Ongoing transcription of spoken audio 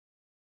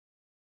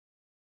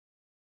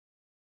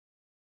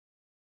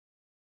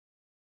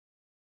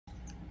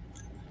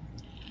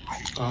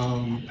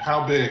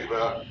How big?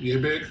 About yay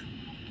big?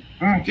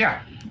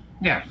 Yeah,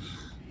 yeah.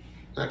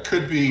 That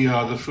could be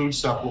the food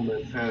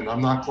supplement, and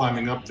I'm not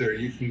climbing up there.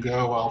 You can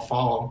go. I'll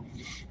follow.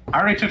 I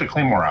already took the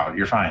claymore out.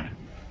 You're fine.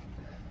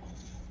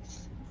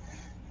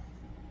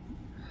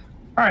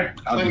 All right.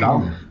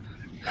 Claymore.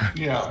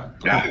 Yeah.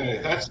 Yeah.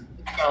 Okay.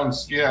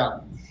 Sounds. Yeah.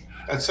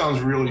 That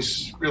sounds really,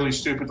 really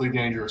stupidly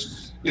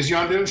dangerous. Is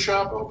Yondu's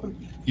shop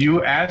open?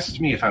 You asked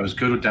me if I was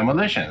good with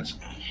demolitions,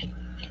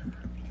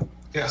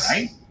 Yes.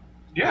 right?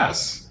 Yeah.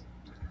 Yes.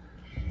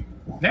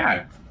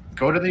 Yeah.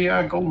 Go to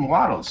the Golden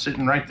Waddle. It's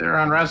sitting right there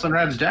on Raslin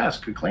Rad's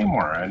desk, a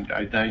claymore.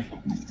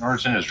 Or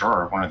it's in his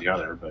drawer, one or the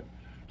other. But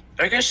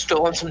Are you guys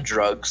still on some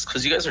drugs?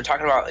 Because you guys are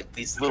talking about like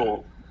these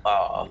little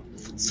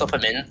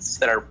supplements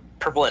that are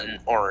purple and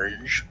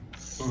orange.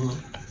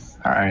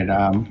 Mm-hmm. all right,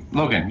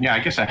 Logan. Yeah, I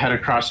guess I head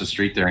across the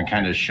street there and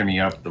kind of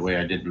shimmy up the way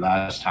I did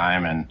last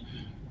time and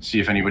see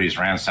if anybody's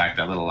ransacked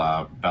that little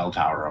bell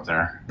tower up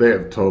there. They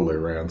have totally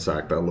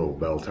ransacked that little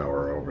bell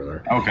tower over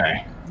there.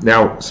 Okay.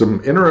 Now,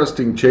 some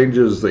interesting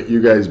changes that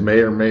you guys may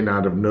or may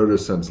not have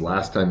noticed since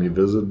last time you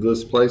visited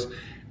this place.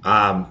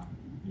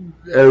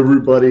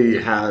 Everybody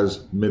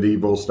has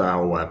medieval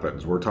style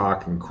weapons. We're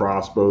talking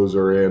crossbows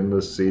are in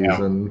this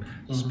season,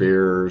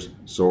 spears,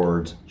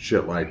 swords,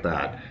 shit like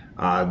that.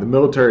 The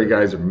military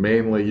guys are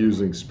mainly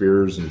using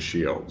spears and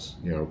shields,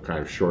 kind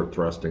of short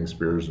thrusting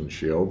spears and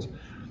shields.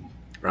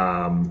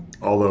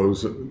 Although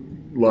a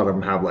lot of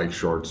them have like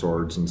short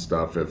swords and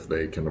stuff if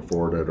they can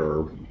afford it,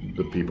 or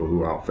the people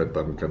who outfit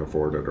them can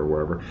afford it, or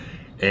wherever.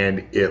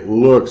 And it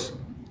looks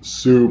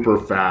super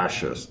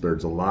fascist.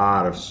 There's a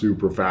lot of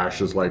super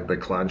fascists, like the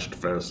clenched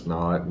fist and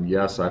all that. And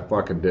yes, I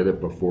fucking did it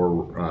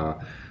before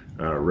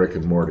Rick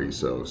and Morty,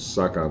 so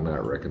suck on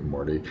that, Rick and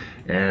Morty.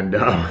 And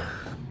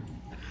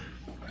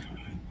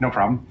no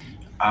problem.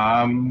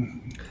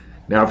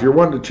 Now, if you're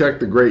wanting to check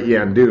the Great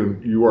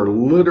Yandoon, you are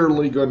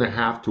literally going to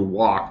have to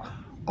walk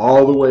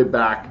all the way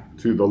back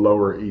to the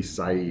Lower East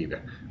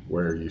Side,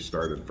 where you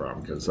started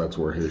from, because that's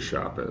where his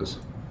shop is.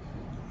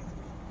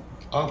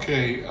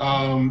 Okay.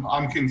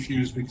 I'm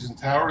confused because the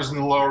tower's in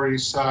the Lower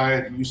East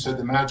Side, and you said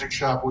the magic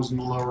shop was in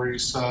the Lower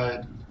East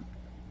Side.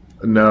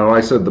 No,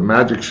 I said the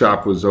magic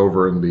shop was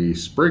over in the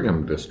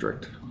Springham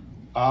district.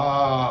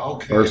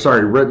 Okay. Or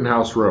sorry,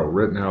 Rittenhouse Row.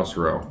 Rittenhouse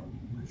Row.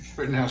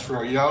 Rittenhouse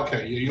Row. Yeah,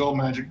 okay. Yeah, the old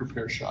magic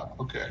repair shop.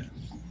 Okay.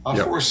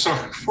 Yep.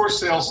 For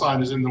sale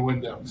sign is in the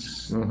window.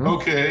 Mm-hmm.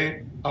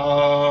 Okay.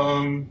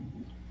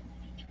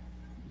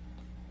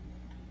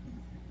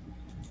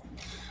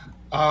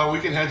 We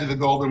can head to the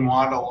Golden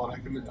Waddle,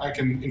 and I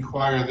can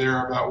inquire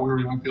there about where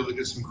we might be able to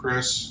get some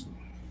Chris.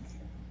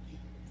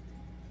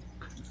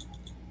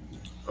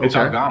 It's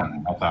all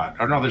gone, I thought.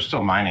 Oh, no, they're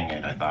still mining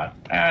it, I thought.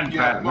 And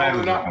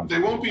they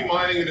won't be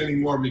mining it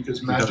anymore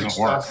because magic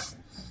stuff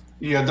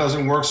it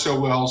doesn't work so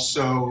well.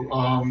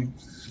 So,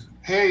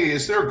 hey,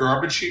 is there a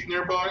garbage heap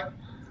nearby?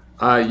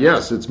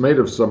 Yes, it's made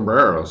of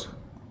sombreros.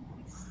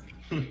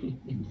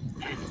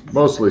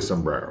 Mostly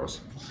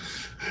sombreros.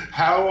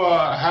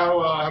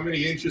 How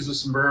many inches of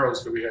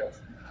sombreros do we have?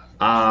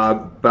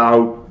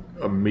 About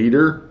a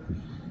meter.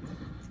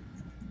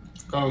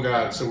 Oh,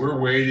 God. So we're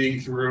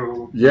wading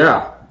through.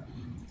 Yeah.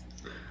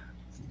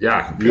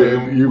 Yeah,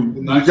 Okay,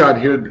 you got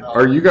here.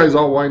 Are you guys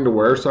all wanting to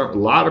wear some? A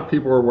lot of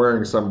people are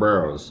wearing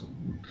sombreros.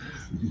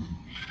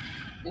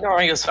 No,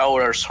 I guess I'll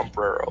wear a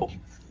sombrero.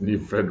 You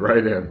fit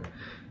right in.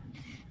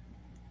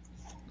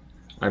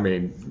 I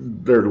mean,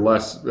 they're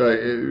less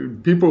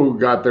people who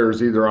got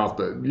theirs either off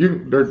the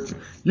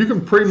you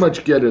can pretty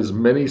much get as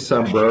many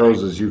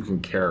sombreros as you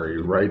can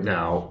carry right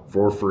now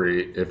for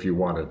free if you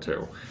wanted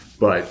to,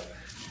 but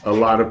a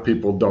lot of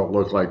people don't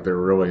look like they're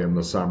really in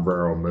the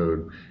sombrero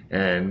mood.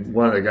 And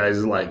one of the guys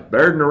is like,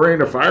 "Better than a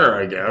rain of fire,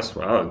 I guess."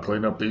 Well,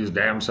 clean up these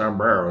damn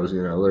sombreros.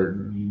 They're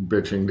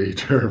bitching to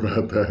each other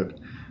about that.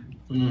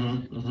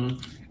 Mm-hmm, mm-hmm.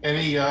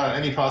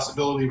 Any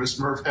possibility of a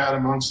Smurf hat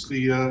amongst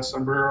the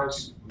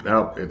sombreros?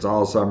 Nope, it's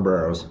all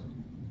sombreros.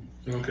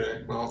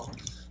 Okay, well,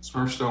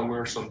 Smurfs don't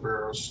wear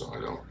sombreros, so I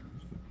don't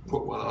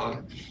put one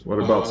on. What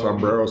about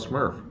sombrero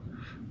Smurf?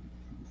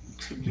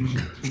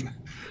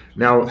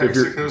 Now,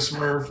 Mexico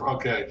Smurf,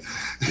 okay.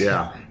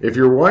 Yeah, if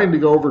you're wanting to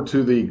go over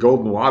to the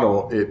Golden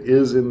Waddle, it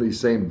is in the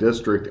same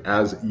district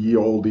as Ye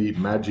Olde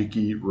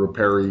Magicy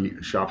Repairy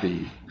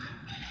Shoppy.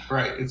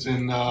 Right, it's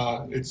in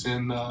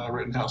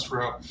Rittenhouse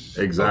Row.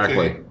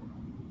 Exactly. Okay.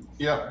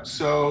 Yep.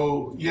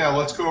 So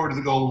let's go over to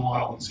the Golden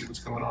Waddle and see what's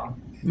going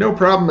on. No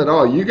problem at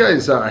all. You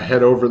guys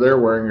head over there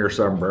wearing your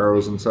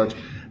sombreros and such.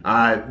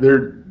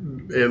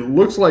 It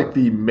looks like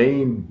the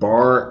main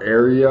bar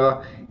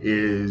area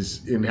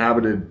is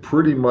inhabited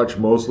pretty much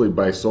mostly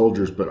by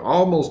soldiers, but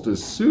almost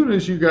as soon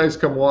as you guys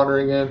come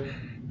wandering in,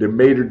 the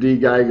maitre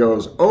d' guy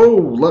goes, "Oh,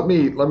 let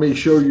me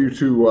show you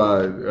to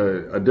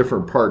a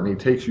different part," and he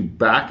takes you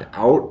back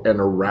out and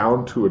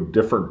around to a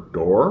different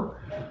door,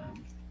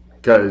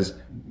 because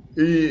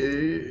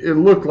it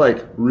looked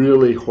like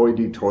really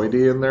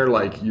hoity-toity in there,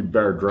 like you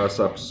better dress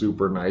up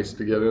super nice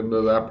to get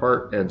into that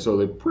part. And so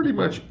they pretty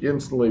much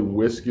instantly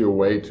whisk you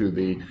away to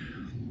the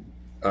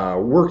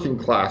working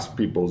class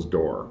people's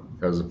door.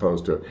 as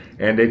opposed to,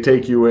 and they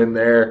take you in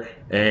there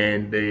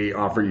and they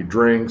offer you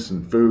drinks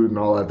and food and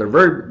all that. They're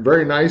very,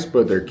 very nice,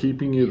 but they're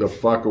keeping you the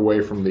fuck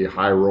away from the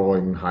high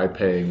rolling, high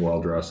paying,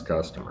 well dressed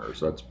customers.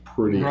 That's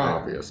pretty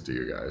obvious to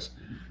you guys.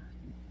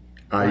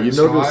 You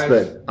notice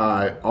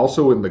that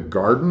also in the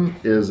garden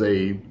is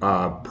a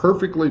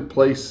perfectly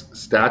placed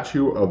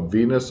statue of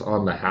Venus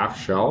on the half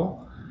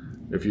shell.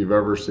 If you've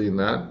ever seen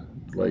that,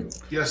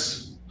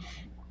 yes.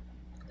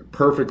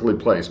 Perfectly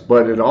placed,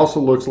 but it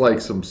also looks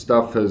like some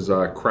stuff has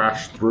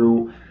crashed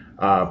through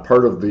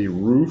part of the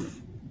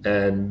roof,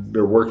 and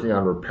they're working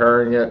on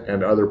repairing it,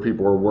 and other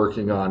people are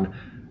working on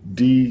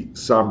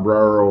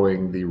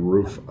de-sombreroing the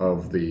roof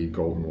of the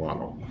Golden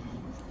Waddle.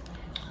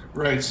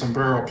 Right,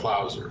 sombrero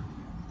plouser.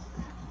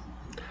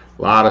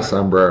 A lot of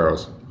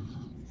sombreros.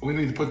 We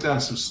need to put down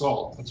some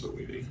salt. That's what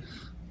we need.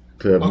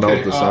 To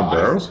melt the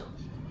sombreros?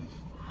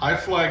 I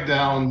flag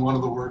down one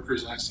of the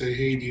workers and I say,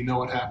 hey, do you know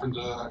what happened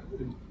to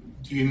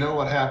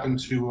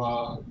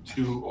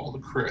all the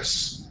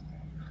Chris?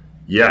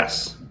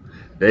 Yes.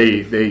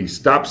 They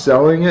stopped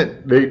selling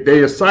it.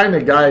 They assign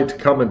a guy to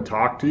come and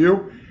talk to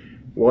you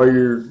while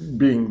you're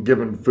being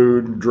given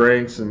food and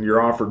drinks, and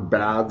you're offered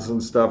baths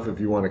and stuff if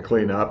you want to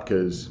clean up,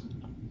 because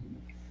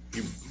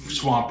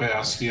swamp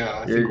bass,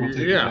 I think we'll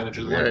take advantage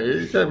of that. Yeah,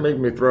 you kind of make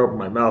me throw up in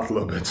my mouth a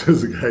little bit,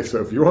 says the guy.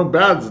 So if you want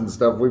baths and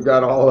stuff, we've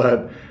got all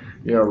that,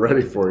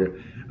 ready for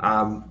you.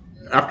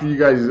 After you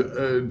guys,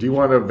 do you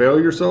want to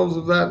avail yourselves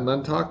of that and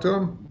then talk to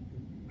him?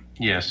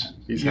 Yes.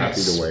 He's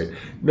happy to wait.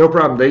 No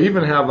problem. They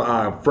even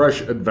have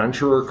fresh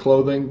adventurer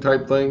clothing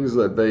type things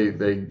that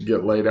they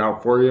get laid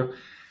out for you.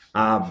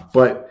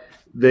 But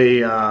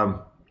he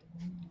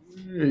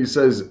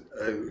says,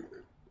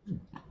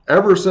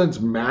 ever since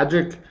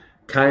magic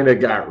kind of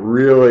got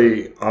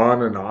really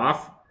on and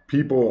off,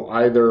 people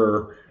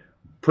either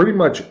pretty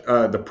much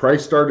the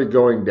price started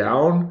going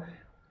down,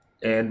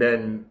 and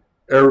then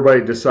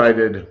everybody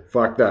decided,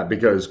 fuck that,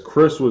 because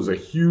Chris was a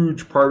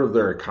huge part of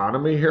their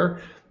economy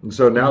here. And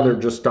so now they're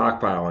just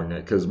stockpiling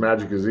it, because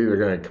magic is either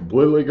going to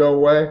completely go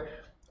away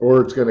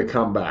or it's going to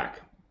come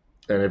back.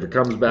 And if it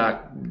comes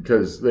back,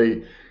 because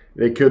they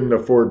couldn't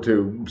afford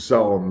to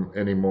sell them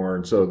anymore,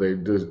 and so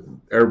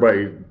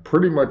everybody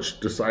pretty much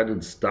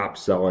decided to stop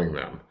selling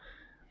them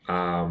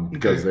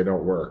because they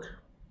don't work.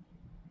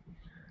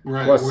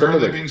 Right. Plus, where are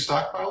they being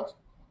stockpiled?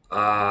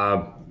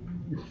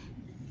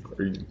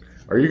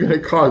 Are you going to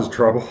cause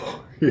trouble?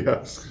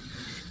 Yes.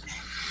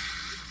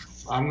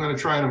 I'm going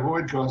to try and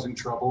avoid causing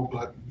trouble,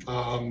 but...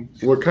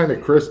 What kind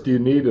of Chris do you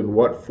need and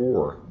what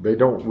for? They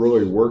don't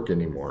really work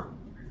anymore.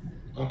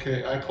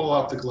 Okay, I pull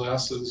out the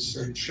glasses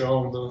and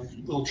show them the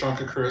little chunk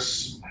of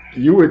Chris.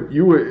 You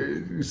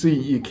would see,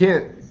 you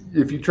can't,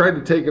 if you tried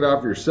to take it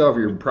off yourself,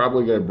 you're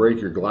probably going to break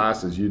your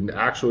glasses. You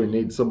actually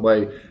need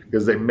somebody,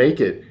 because they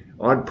make it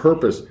on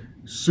purpose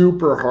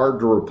super hard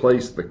to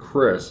replace the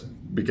Chris,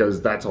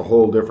 because that's a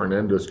whole different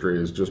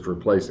industry, is just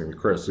replacing the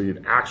Chris. So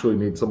you'd actually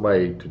need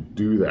somebody to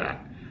do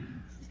that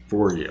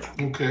for you.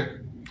 Okay.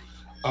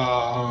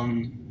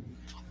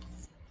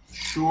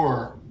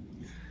 Sure.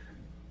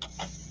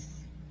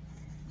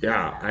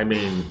 Yeah, I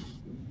mean,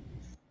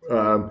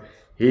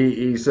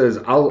 he says,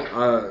 I'll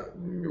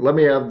let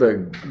me have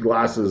the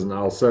glasses and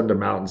I'll send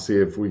them out and see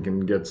if we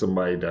can get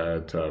somebody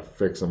to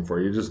fix them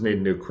for you. You just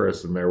need new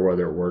Chris in there,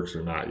 whether it works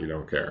or not. You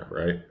don't care,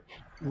 right?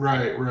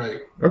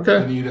 Right. Okay.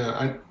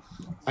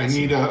 I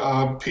need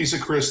a piece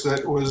of Chris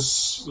that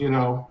was,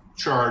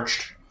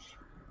 charged.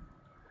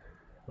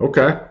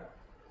 Okay.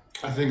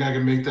 I think I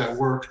can make that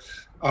work.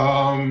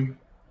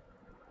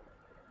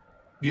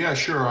 Yeah,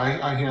 sure.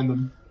 I hand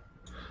them.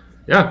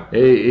 Yeah,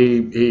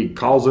 he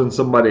calls in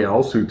somebody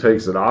else who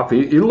takes it off.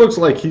 He looks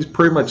like he's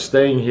pretty much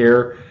staying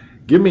here.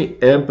 Give me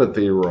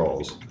empathy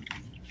rolls.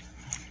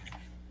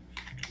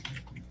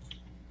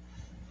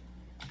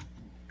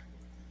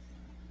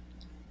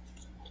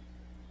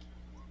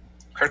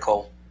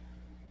 Critical.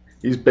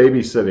 He's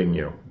babysitting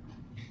you.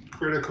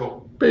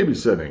 Critical.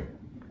 Babysitting.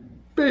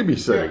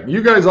 Yeah.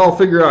 You guys all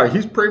figure out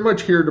he's pretty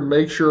much here to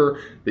make sure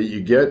that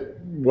you get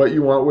what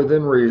you want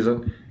within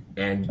reason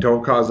and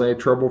don't cause any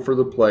trouble for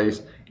the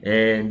place.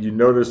 And you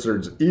notice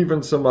there's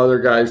even some other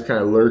guys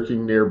kind of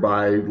lurking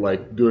nearby,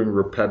 like doing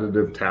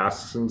repetitive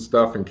tasks and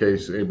stuff in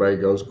case anybody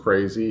goes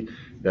crazy.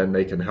 Then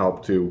they can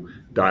help to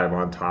dive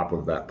on top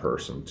of that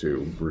person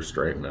to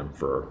restrain them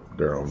for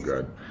their own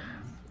good.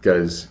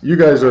 Because you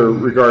guys are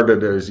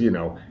regarded as,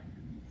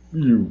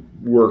 you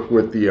work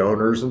with the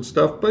owners and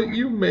stuff, but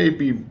you may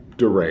be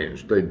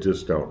deranged. They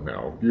just don't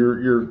know.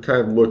 You're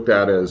kind of looked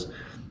at as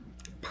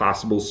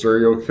possible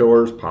serial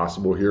killers,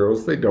 possible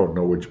heroes. They don't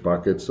know which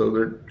bucket, so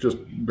they're just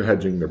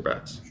hedging their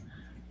bets.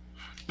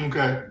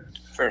 Okay.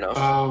 Fair enough.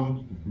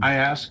 I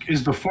ask,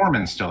 is the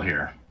foreman still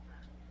here?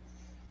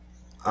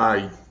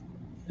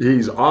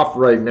 He's off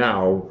right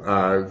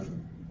now,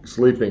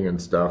 sleeping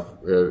and stuff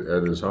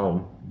at his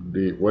home.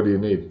 What do you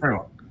need?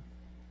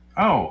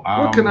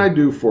 What can I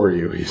do for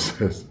you? He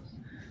says.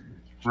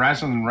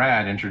 Razzle and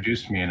Rad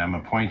introduced me, and I'm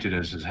appointed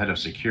as his head of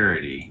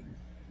security.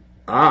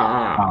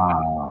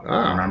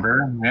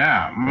 Remember?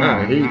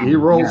 Yeah. He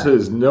rolls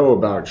his know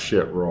about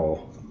shit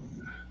roll.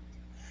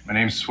 My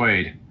name's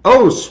Suede.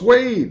 Oh,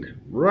 Suede.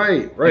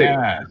 Right.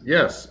 Yeah.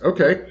 Yes.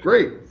 Okay,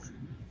 great.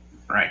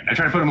 Right. I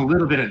try to put him a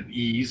little bit at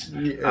ease.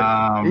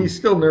 He's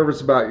still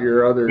nervous about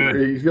your other.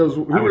 Good. He goes,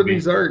 "Who are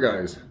these other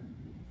guys?"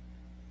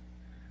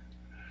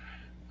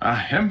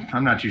 Him?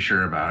 I'm not too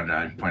sure about.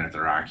 I point at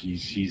the rock.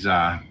 He's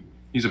a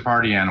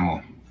party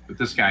animal. But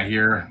this guy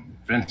here,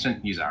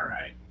 Vincent, he's all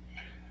right.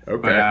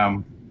 Okay.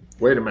 But,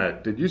 wait a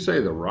minute. Did you say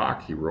the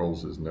rock? He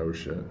rolls his nose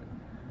shit. Do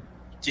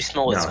you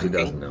smell what's No, he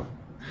cooking? doesn't know.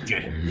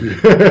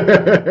 good.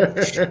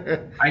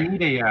 I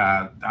need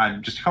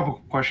just a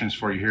couple questions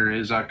for you here.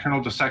 Is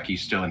Colonel Dosecki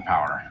still in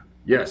power?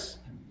 Yes.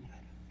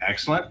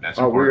 Excellent. That's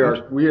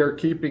important. We are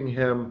keeping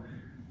him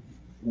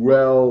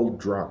well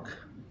drunk.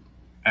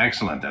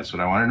 Excellent. That's what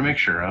I wanted to make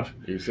sure of.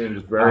 He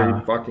seems very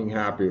fucking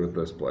happy with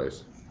this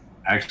place.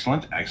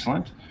 Excellent.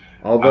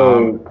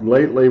 Although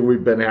lately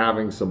we've been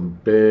having some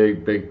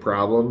big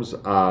problems.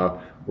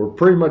 We're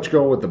pretty much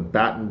going with the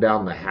batten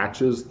down the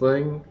hatches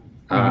thing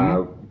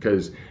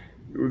because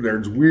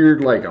there's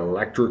weird like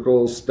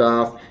electrical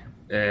stuff,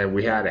 and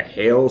we had a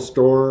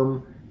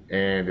hailstorm,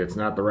 and it's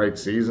not the right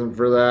season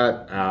for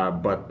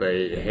that. But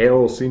the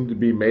hail seemed to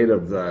be made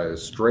of the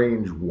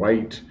strange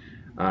white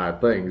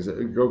things.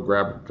 Go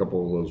grab a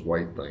couple of those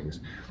white things,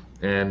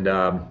 and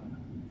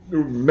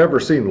we've never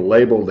seen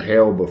labeled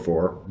hail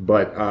before,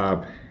 but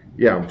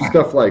yeah,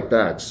 stuff like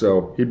that.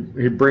 So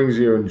he brings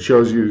you and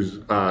shows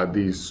you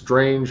these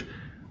strange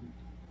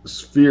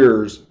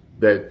spheres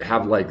that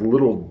have like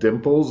little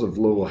dimples of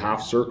little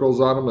half circles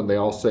on them, and they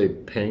all say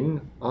 "ping"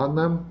 on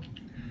them.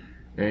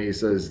 And he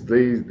says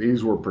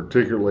these were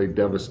particularly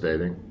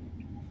devastating,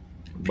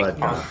 but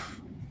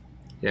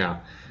yeah.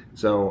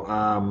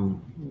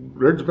 So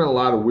there's been a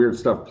lot of weird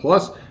stuff.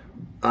 Plus,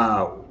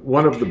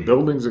 one of the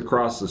buildings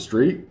across the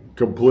street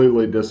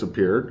completely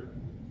disappeared,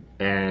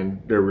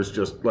 and there was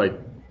just like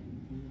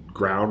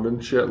ground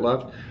and shit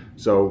left.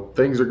 So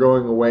things are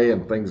going away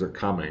and things are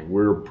coming.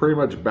 We're pretty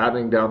much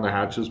battening down the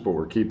hatches, but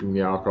we're keeping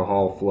the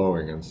alcohol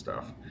flowing and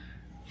stuff.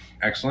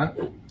 Excellent.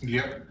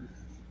 Yep.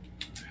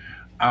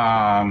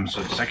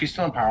 So Dosecki's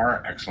still in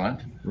power.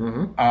 Excellent.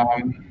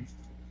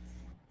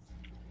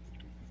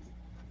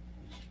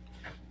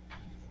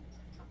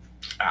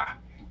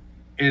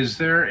 Is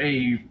there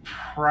a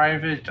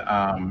private,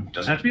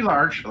 doesn't have to be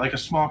large, like a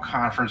small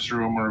conference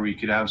room where we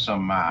could have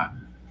some,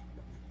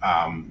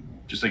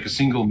 just like a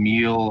single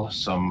meal,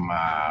 some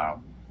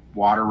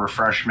water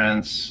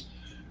refreshments?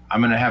 I'm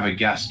going to have a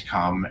guest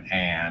come,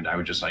 and I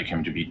would just like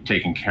him to be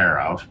taken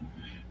care of.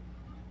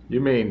 You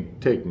mean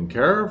taken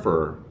care of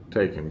or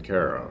taken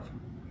care of?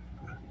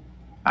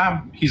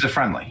 He's a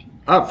friendly.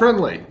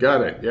 Friendly.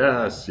 Got it.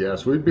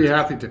 Yes. We'd be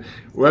happy to.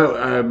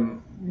 Well,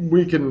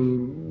 we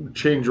can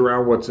change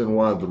around what's in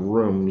one of the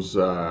rooms,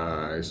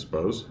 I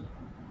suppose.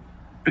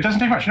 It doesn't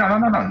take much. No.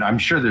 I'm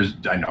sure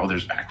I know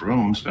there's back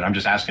rooms, but I'm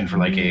just asking for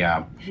like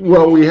a...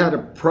 Well, we had a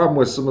problem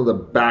with some of the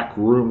back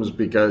rooms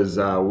because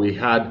we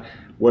had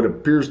what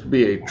appears to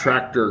be a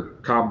tractor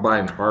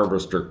combine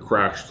harvester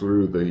crash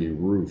through the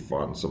roof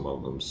on some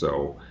of them.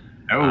 So...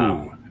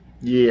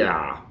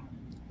 Yeah.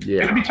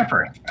 It'll be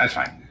temporary. That's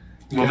fine.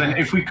 Well, then,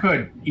 if we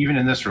could, even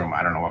in this room,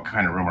 I don't know what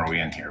kind of room are we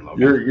in here, Logan?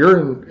 You're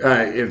in.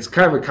 It's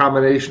kind of a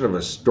combination of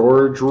a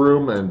storage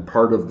room and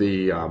part of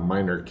the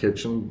minor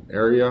kitchen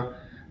area.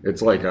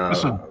 It's like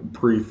a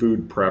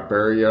pre-food prep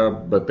area,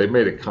 but they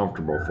made it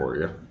comfortable for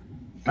you.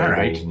 All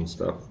right. And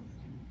stuff.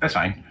 That's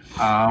fine.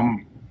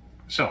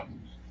 So,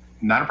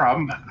 not a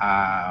problem.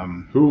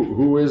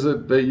 Who is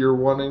it that you're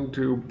wanting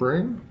to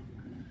bring?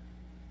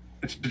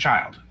 It's the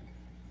child.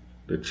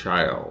 The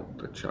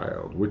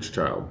child. Which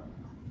child?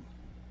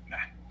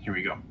 Here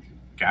we go.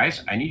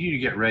 Guys, I need you to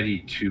get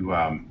ready to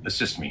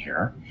assist me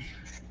here.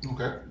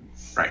 Okay.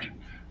 Right.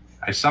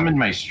 I summoned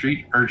my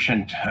street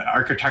urchin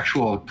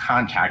architectural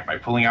contact by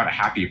pulling out a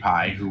happy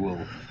pie who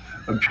will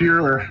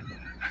appear...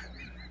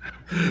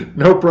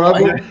 No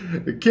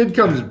problem. The kid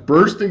comes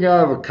bursting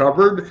out of a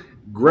cupboard,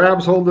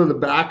 grabs hold of the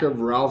back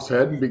of Ralph's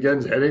head and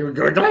begins hitting him,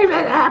 going, "Leave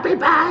it, happy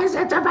pies,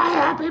 it's my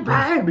happy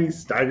pie." And he's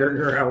staggering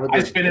around with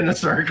I spin in a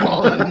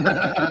circle.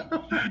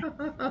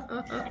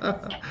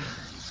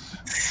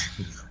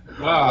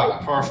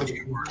 Par for the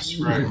course,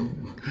 right.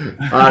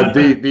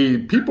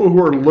 The people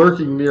who are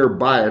lurking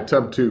nearby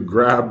attempt to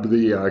grab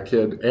the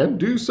kid and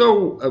do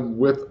so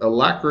with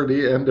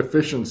alacrity and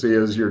efficiency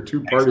as your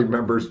two party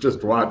members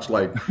just watch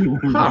like,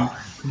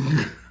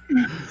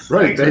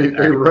 Right,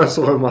 they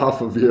wrestle him off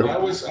of you. I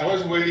was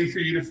waiting for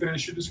you to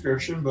finish your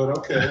description, but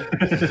okay.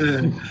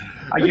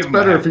 It's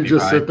better if you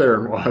just sit there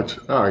and watch.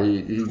 Oh,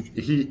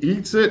 he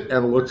eats it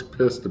and looks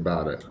pissed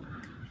about it.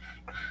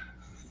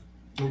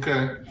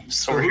 Okay.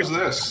 So who's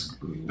this?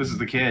 This is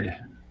the kid.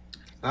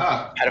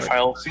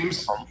 Pedophile.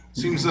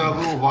 Seems a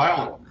little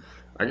violent.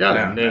 I got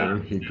a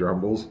name, he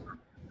grumbles.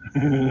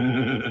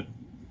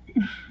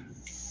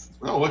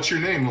 Oh, what's your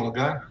name, little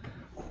guy?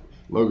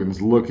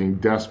 Logan's looking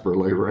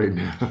desperately right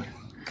now.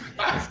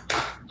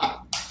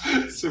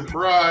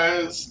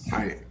 Surprise!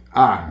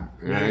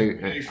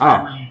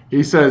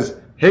 He says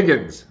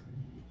Higgins.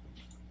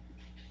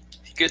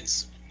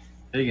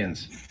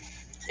 Higgins.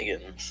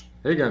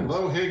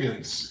 Hello,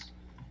 Higgins.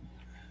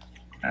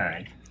 All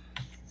right.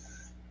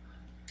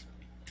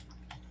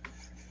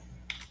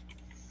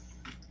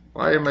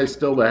 Why am I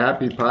still the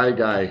happy pie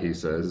guy? He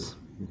says.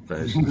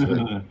 Finishes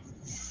it.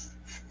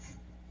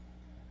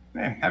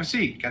 Man, have a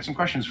seat. Got some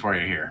questions for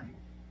you here.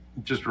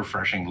 Just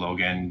refreshing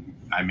Logan.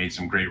 I made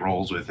some great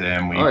rolls with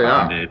him. We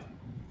bonded.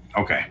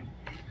 Okay.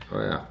 Oh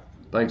yeah.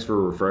 Thanks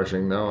for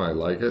refreshing though. I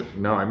like it.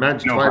 No, I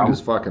meant to find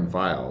his fucking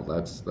file.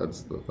 That's the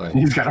thing.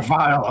 He's got a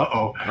file.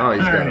 Oh,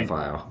 he's got a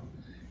file.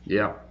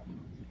 Yep.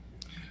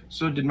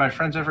 So did my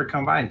friends ever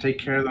come by and take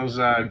care of those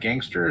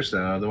gangsters,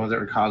 the ones that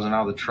were causing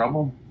all the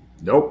trouble?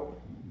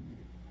 Nope.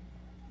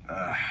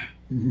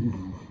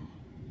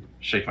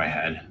 Shake my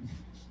head.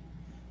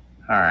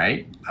 All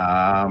right.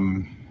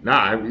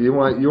 You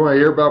want to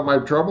hear about my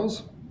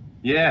troubles?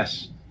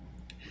 Yes.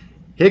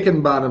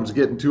 Hickenbottom's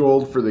getting too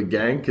old for the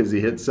gang because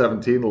he hit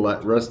 17. The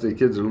rest of the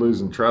kids are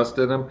losing trust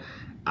in him.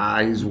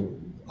 He's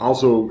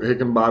also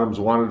Hickenbottom's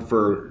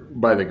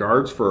wanted by the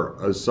guards for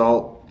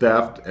assault,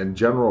 theft, and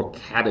general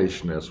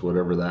cattishness,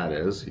 whatever that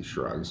is. He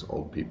shrugs.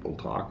 Old people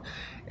talk.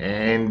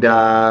 And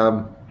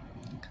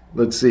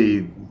let's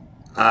see.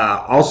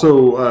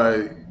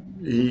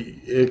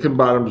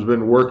 Hickenbottom's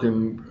been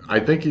working. I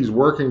think he's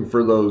working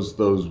for those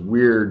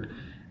weird,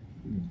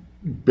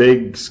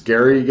 big,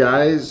 scary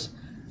guys.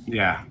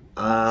 Yeah.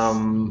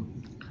 Mr.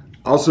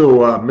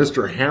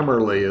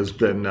 Hammerly has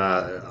been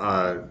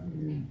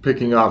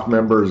picking off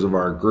members of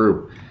our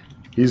group.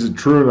 He's a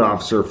truant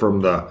officer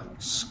from the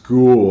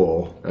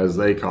school, as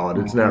they call it.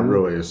 It's not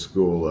really a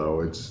school,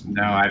 though.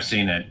 No, I've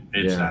seen it.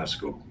 It's not a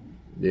school.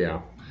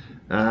 Yeah.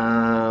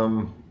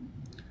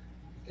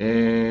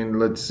 And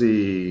let's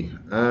see.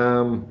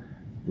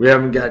 We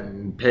haven't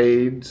gotten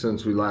paid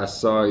since we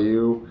last saw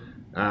you.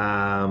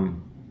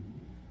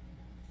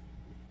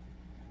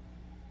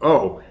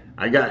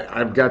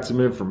 I've got some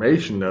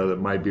information though that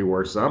might be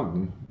worth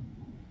something.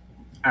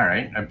 All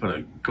right, I put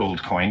a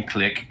gold coin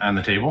click on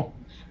the table.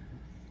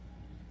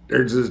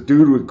 There's this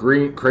dude with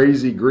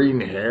crazy green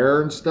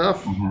hair and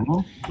stuff.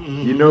 Mm-hmm.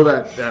 You know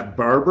that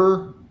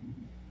barber?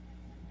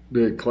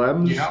 The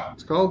Clems,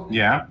 it's called?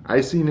 Yeah. I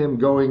seen him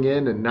going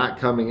in and not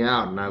coming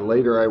out, and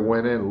later I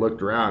went in and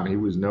looked around. He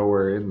was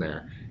nowhere in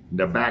there.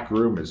 The back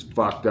room is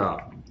fucked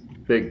up.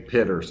 Big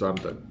pit or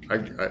something. I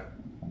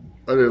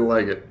didn't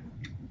like it.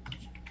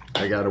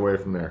 I got away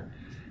from there.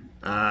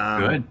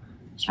 Good.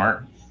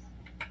 Smart.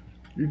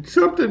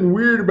 Something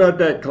weird about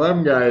that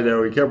Clem guy,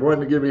 though. He kept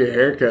wanting to give me a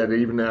haircut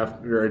even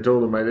after I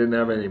told him I didn't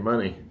have any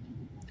money.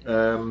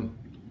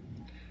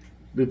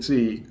 Let's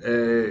see.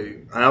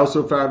 I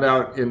also found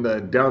out in the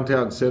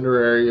downtown center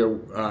area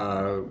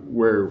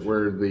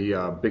where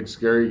the big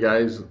scary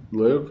guys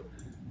live,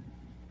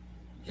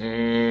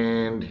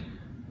 and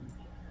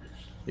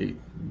he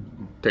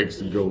takes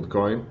the gold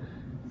coin,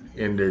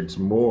 and there's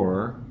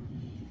more.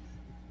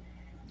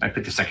 I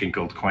put the second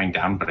gold coin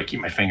down, but I keep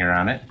my finger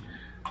on it.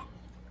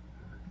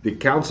 The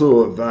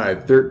Council of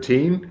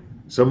 13.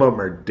 Some of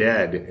them are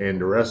dead, and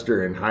the rest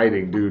are in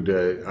hiding due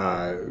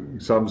to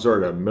some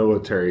sort of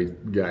military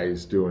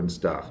guys doing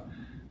stuff.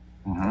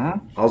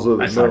 Mm-hmm. Also,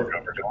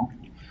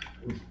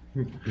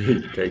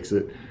 he takes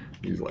it.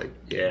 He's like,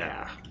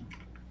 yeah.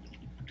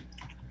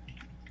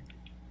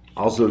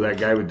 Also, that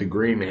guy with the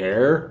green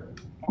hair.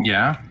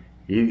 Yeah.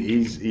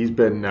 He's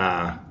been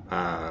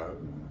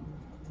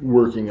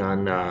working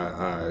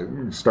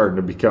on starting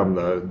to become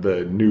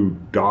the new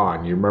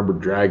Don. You remember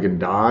Dragon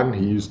Don?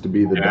 He used to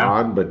be the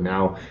Don, but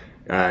now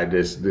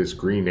this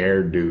green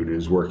haired dude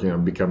is working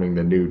on becoming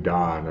the new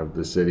Don of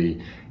the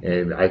city.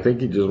 And I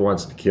think he just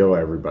wants to kill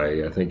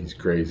everybody. I think he's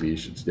crazy. You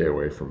should stay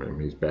away from him.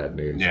 He's bad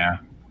news. Yeah.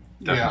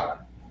 Definitely. Yeah.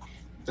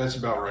 That's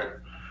about right.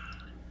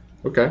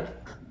 Okay.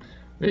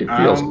 He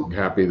feels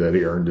happy that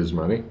he earned his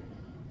money.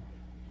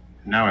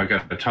 Now I've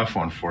got a tough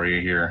one for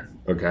you here.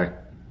 Okay.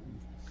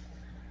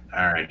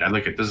 All right,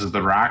 this is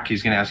The Rock.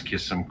 He's going to ask you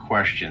some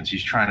questions.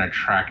 He's trying to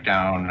track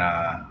down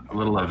a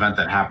little event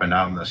that happened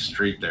out in the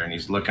street there, and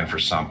he's looking for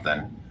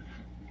something.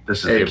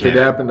 This is if it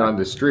happened on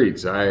the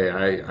streets,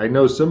 I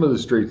know some of the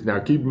streets. Now,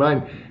 keep in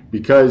mind,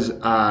 because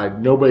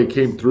nobody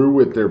came through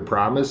with their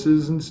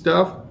promises and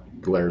stuff,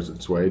 glares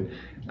at Suede,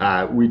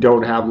 we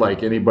don't have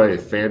like anybody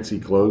with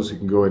fancy clothes who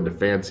can go into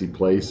fancy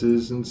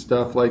places and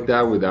stuff like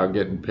that without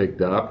getting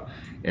picked up.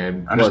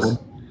 And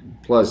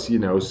plus, you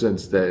know,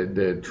 since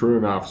the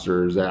truant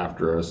officer is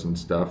after us and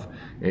stuff,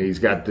 and he's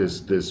got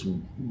this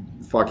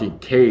fucking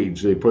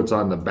cage that he puts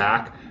on the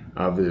back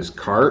of his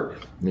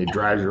cart, and he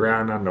drives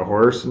around on the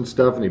horse and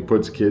stuff, and he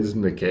puts kids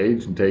in the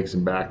cage and takes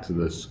them back to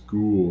the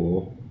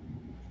school.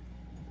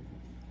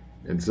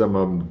 And some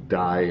of them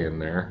die in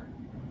there.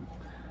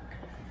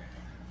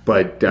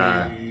 But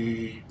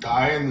they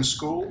die in the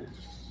school?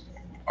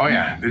 Oh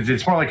yeah,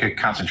 it's more like a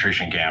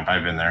concentration camp.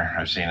 I've been there.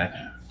 I've seen it.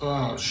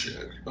 Oh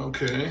shit.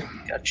 Okay.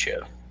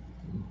 Gotcha.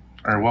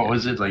 Or what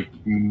was it, like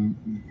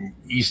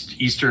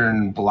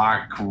Eastern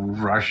Bloc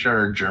Russia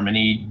or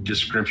Germany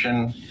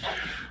description?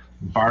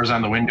 Bars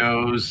on the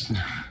windows.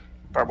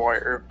 Barbed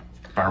wire.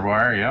 Barbed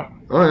wire, yep.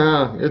 Oh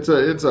yeah, it's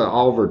a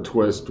Oliver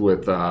Twist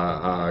with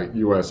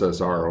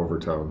USSR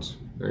overtones.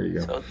 There you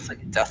go. So it's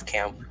like a death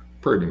camp.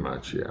 Pretty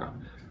much, yeah.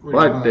 Pretty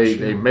But much,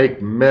 they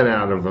make men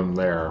out of them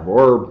there,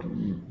 or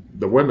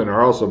the women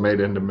are also made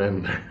into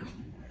men there.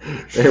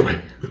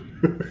 Anyway.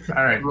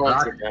 All right,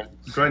 Rock, go ahead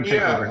and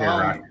take over here,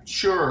 Rock.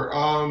 Sure.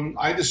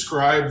 I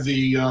described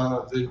the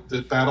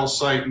battle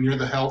site near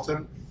the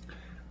Helton.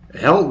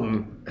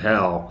 Helton,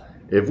 hell.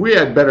 If we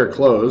had better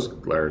clothes,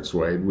 glared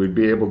Swade, we'd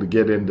be able to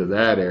get into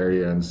that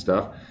area and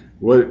stuff.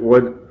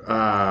 Do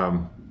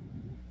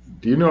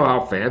you know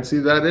how fancy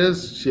that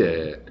is?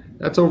 Shit.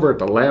 That's over at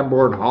the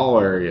Lambourne Hall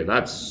area.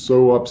 That's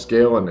so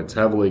upscale and it's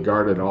heavily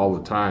guarded all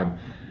the time.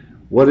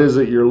 What is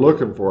it you're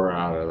looking for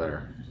out of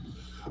there?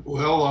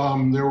 Well,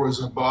 there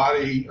was a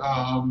body.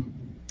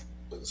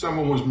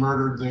 Someone was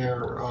murdered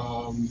there.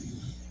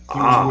 He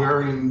was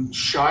wearing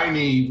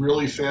shiny,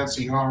 really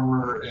fancy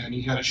armor, and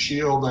he had a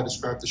shield. I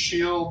described the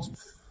shield.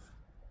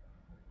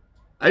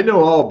 I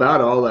know all about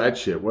all that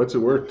shit. What's it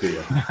worth to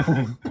you?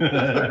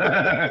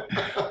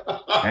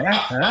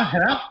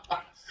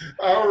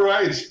 All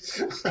right.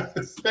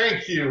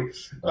 Thank you.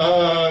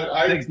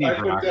 Dig deep, I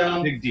put Rock.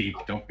 down. Dig deep.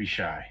 Don't be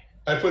shy.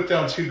 I put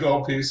down 2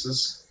 gold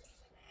pieces.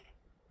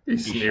 He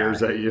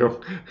sneers at you.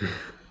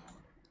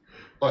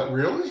 But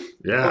really?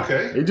 Yeah.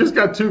 Okay. He just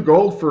got 2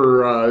 gold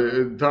for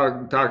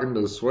talking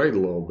to Swade a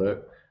little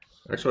bit.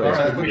 Actually, All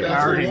right, I We put down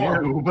already 3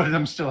 more. knew, but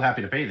I'm still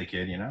happy to pay the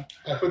kid, you know?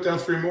 I put down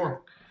 3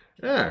 more.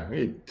 yeah,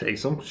 he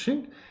takes them.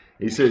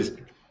 He says,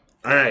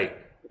 all right,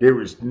 there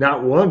was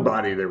not one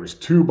body, there was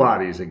 2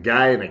 bodies, a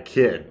guy and a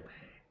kid.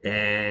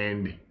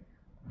 And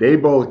they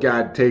both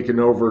got taken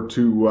over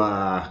to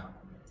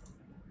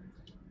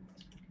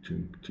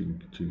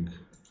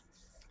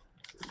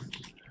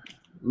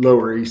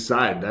Lower East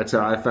Side. That's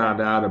how I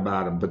found out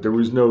about them. But there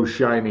was no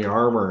shiny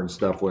armor and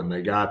stuff when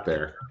they got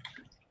there.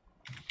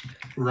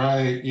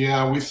 Right.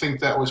 Yeah, we think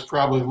that was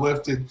probably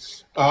lifted.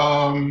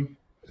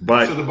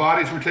 But So the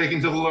bodies were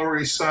taken to the Lower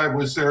East Side.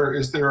 Is there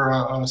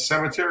a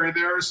cemetery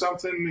there or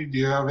something? Do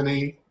you have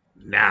any?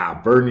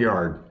 nah, burn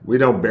yard. We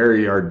don't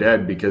bury our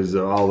dead because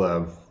of all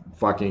the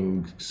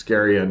fucking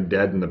scary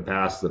undead in the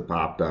past that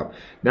popped up.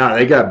 Nah,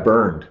 they got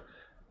burned.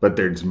 But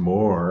there's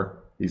more,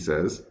 he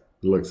says.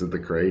 He looks at the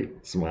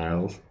crate,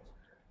 smiles.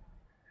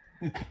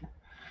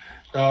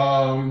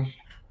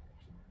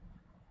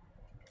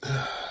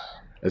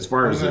 As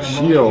far as the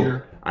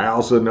shield, I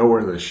also know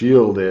where the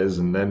shield is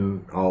and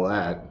then all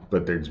that,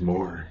 but there's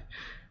more.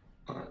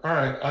 All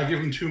right, I'll give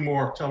him 2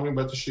 more. Tell me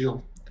about the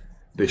shield.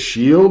 The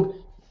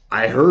shield,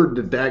 I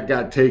heard that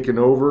got taken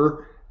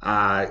over.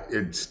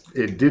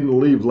 It didn't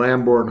leave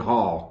Lambourne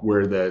Hall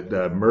where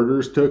the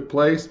murders took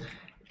place.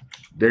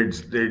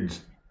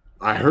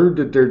 I heard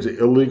that there's an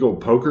illegal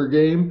poker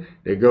game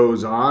that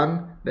goes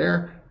on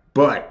there,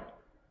 but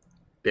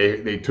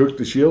they took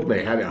the shield and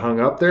they had it hung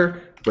up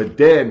there. But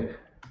then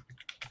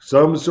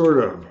some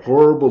sort of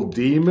horrible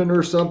demon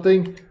or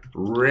something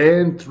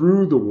ran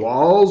through the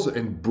walls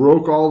and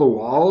broke all the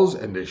walls,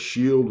 and the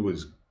shield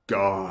was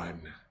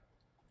gone.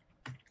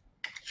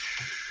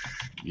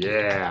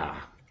 Yeah.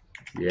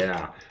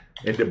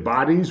 And the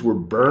bodies were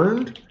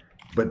burned,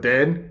 but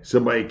then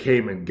somebody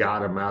came and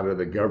got them out of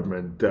the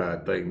government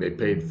thing. They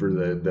paid for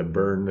the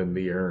burn and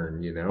the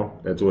urn, you know?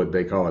 That's what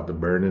they call it, the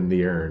burn and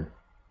the urn.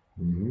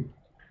 Mm-hmm.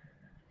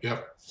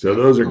 Yep. So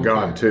those are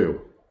gone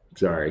too.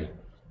 Sorry.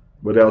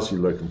 What else are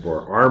you looking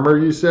for? Armor,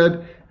 you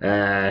said?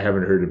 I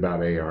haven't heard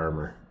about a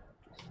armor.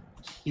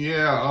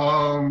 Yeah,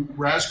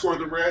 Raskor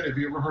the Red. Have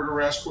you ever heard of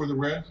Raskor the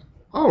Red?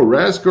 Oh,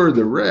 Raskor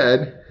the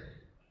Red.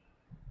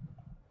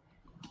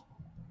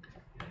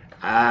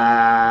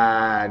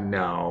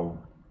 No.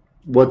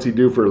 What's he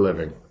do for a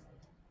living?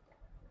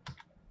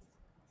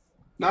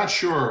 Not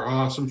sure.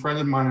 Some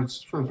friends of mine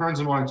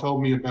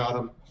told me about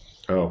him.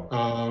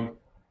 Oh.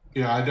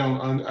 Yeah, I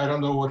don't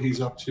know what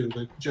he's up to.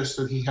 But just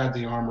that he had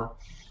the armor.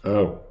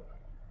 Oh.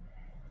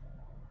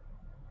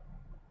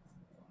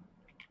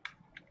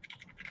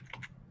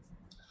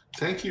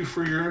 Thank you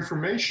for your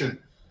information.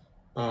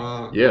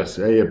 Yes,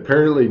 I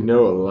apparently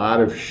know a lot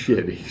of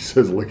shit, he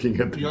says,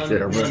 looking at the Young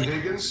camera.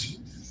 Higgins.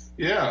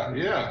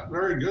 Yeah.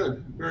 Very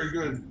good.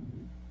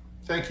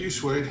 Thank you,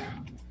 Swade.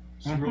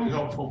 It's really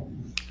helpful.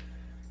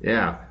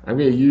 Yeah, I'm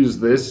going to use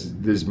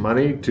this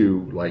money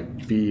to,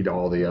 like, feed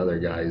all the other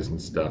guys and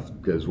stuff,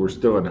 because we're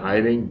still in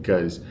hiding,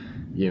 because,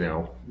 you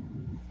know,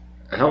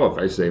 hell, if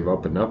I save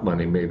up enough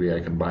money, maybe I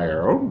can buy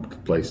our own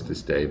place to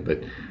stay,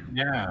 but...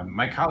 Yeah,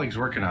 my colleague's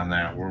working on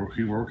that. We're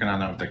working on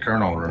that with the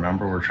colonel.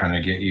 Remember, we're trying to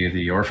get you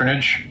the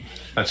orphanage.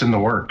 That's in the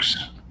works.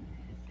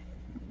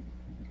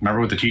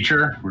 Remember with the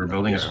teacher? We were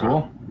building a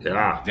school?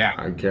 Yeah.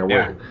 I can't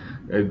Yeah.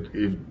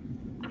 wait.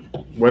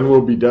 When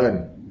will it be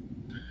done?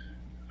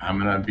 I'm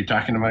going to be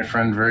talking to my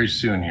friend very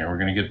soon here. We're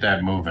going to get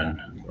that moving.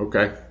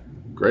 Okay,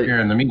 great. Here,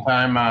 in the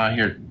meantime,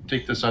 here,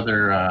 take this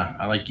other,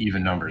 I like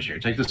even numbers here.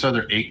 Take this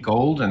other 8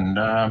 gold and...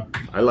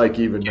 I like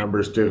even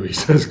numbers too, he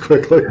says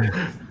quickly.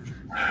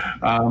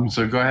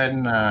 So go ahead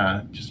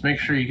and just make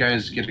sure you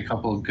guys get a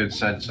couple of good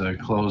sets of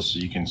clothes so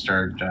you can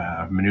start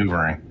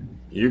maneuvering.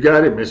 You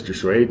got it, Mr.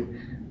 Swade.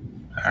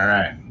 All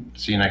right.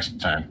 See you next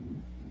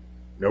time.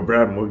 No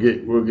problem.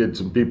 We'll get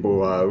some people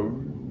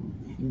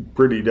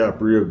prettied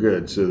up real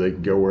good so they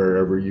can go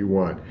wherever you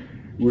want.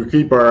 We'll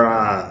keep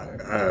our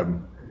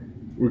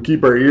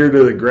ear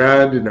to the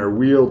ground and our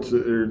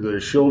the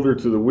shoulder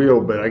to the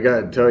wheel. But I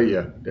gotta tell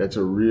you, that's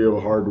a real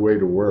hard way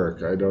to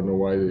work. I don't know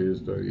why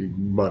he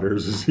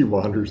mutters as he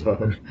wanders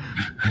off.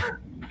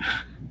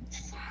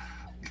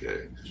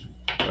 Okay.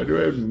 I do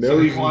have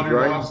nose and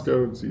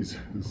grindstones. He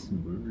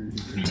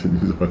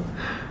continues on.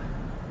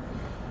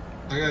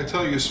 I gotta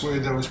tell you,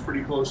 Swade, that was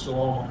pretty close to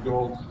all my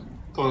gold.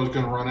 Thought I was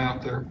gonna run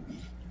out there.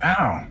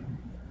 Ow.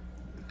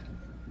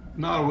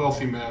 Not a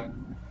wealthy man.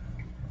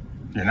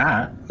 You're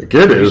not. The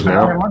kid is Spend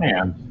all your now. money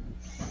on.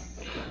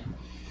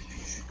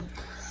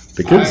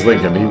 The kid's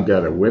thinking he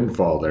got a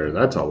windfall there.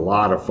 That's a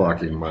lot of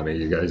fucking money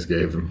you guys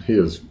gave him. He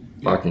is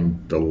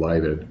fucking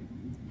delighted.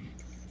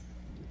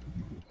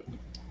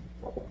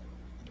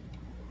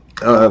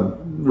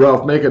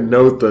 Ralph, make a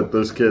note that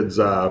this kid's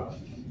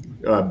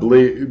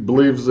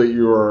believes that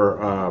you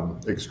are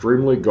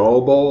extremely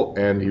gullible,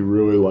 and he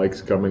really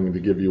likes coming to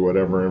give you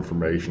whatever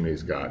information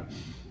he's got.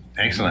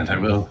 Excellent, I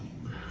will.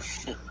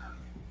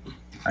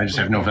 I just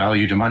have no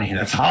value to money,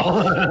 that's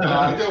all.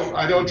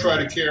 I don't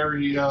try to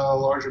carry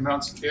large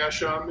amounts of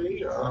cash on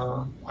me.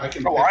 I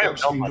can. I have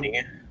no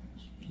money.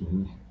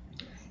 Mm-hmm.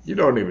 You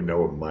don't even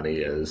know what money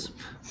is.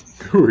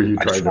 Who are you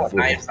I trying just to know what fool?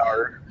 knives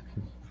are.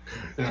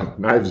 Yeah.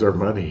 Knives are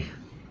money.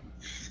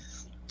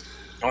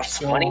 What's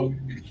money?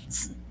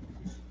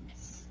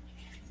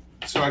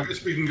 So I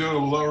guess we can go to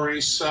the Lower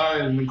East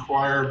Side and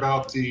inquire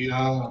about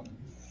the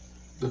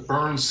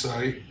burn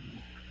site.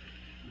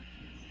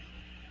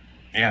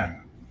 Yeah.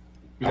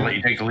 I'll let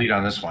you take the lead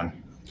on this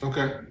one.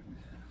 Okay.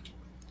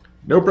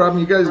 No problem.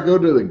 You guys go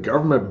to the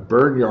government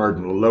burn yard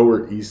in the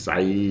Lower East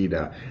Side.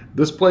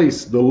 This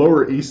place, the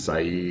Lower East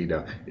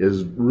Side,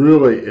 is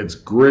really, it's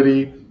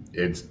gritty.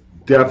 It's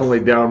definitely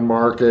down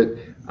market.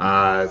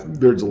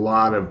 There's a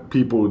lot of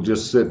people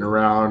just sitting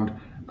around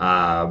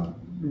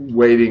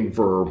waiting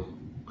for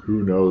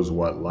who knows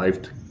what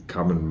life to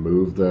come and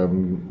move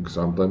them,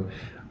 something.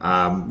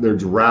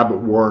 There's rabbit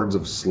warrens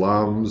of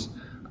slums.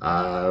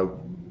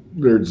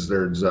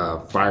 There's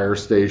a fire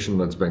station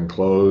that's been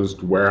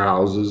closed,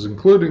 warehouses,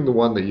 including the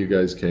one that you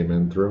guys came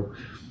in through.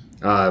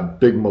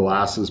 Big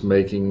molasses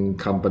making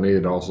company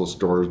that also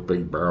stores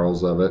big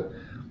barrels of it.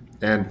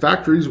 And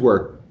factories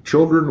where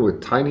children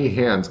with tiny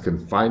hands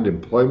can find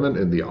employment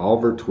in the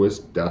Oliver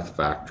Twist Death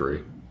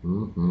Factory.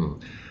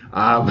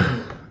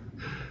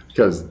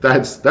 Because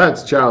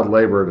that's child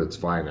labor at its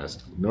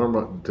finest.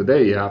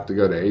 Today you have to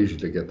go to Asia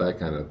to get that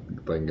kind of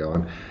thing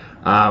going.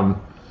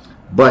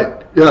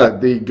 But yeah,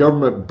 the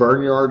government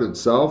burnyard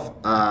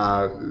itself,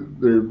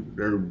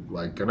 they're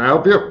like, "Can I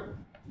help you?"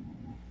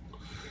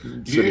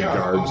 City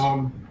guards.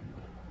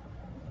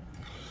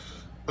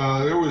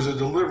 There was a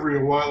delivery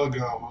a while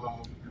ago.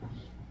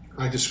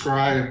 I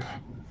described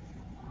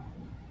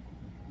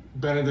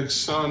Benedict's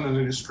son, and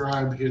I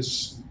described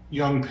his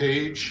young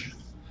page.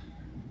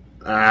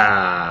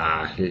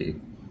 Yeah,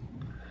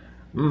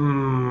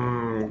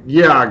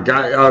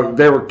 guy.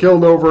 They were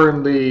killed over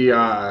in the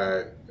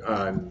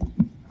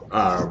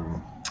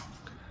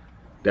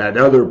that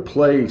other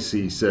place.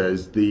 He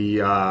says the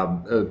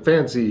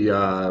fancy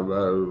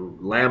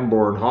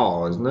Lambourne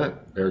Hall, isn't it?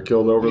 They were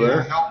killed over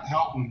there.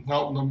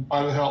 Helton,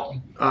 by the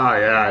Helton. Ah,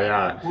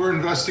 yeah. We're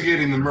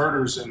investigating the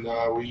murders, and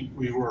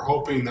we were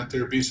hoping that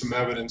there'd be some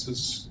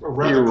evidence.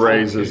 He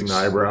raises an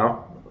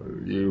eyebrow.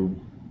 You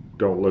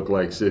don't look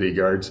like city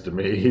guards to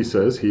me, he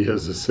says. He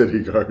is a city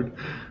guard.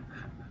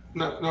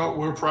 No,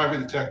 we're private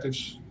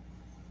detectives.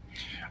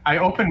 I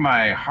opened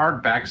my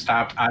hard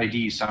backstopped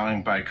ID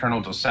signed by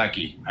Colonel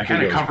Dosecki. I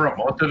kind of cover up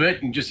most of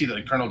it and just see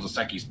the Colonel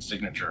Dosecki's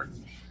signature.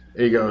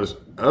 He goes,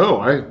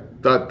 "Oh, I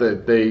thought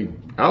that they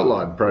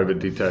outlawed private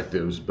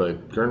detectives,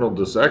 but Colonel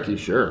Dosecki,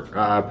 sure."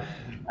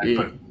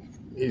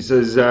 He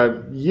says,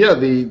 "Yeah,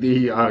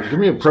 give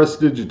me a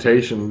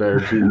prestidigitation there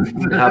to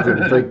have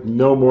him think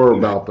no more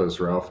about this,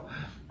 Ralph."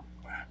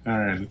 All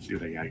right, let's see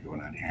what I got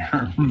going on here.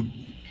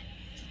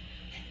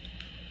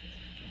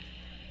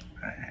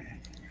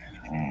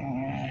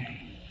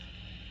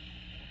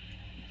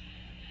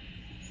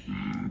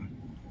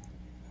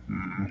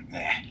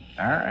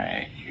 All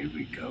right, here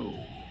we go.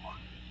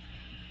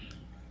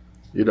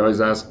 You'd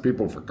always ask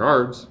people for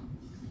cards.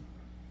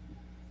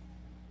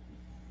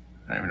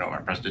 I don't even know what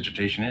my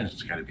prestidigitation is.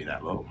 It's got to be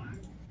that low.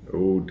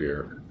 Oh,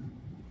 dear.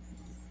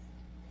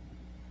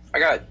 I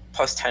got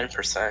plus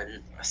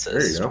 10% assist.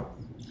 There you go.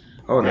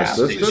 Oh, an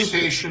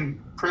assistant?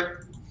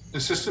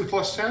 Assistant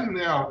plus 10?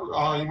 Yeah,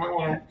 you might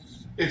want to...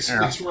 It's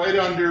right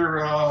under...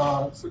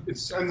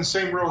 it's in the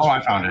same row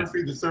as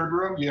photography, the third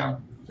row. Yeah.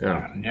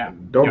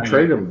 Don't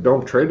trade him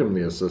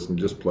the assistant.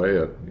 Just play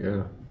it.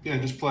 Yeah. Yeah,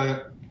 just play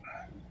it.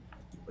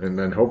 And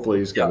then hopefully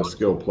he's got a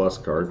skill plus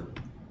card.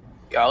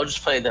 Yeah, I'll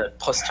just play the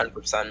plus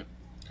 10%.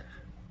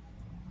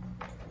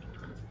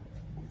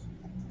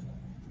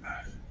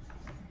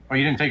 Oh,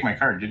 you didn't take my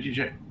card, did you,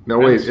 Jay? No,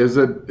 wait. Is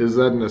that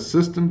an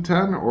assistant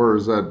 10 or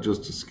is that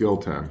just a skill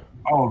 10?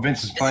 Oh,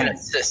 Vince is playing.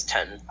 It's an assist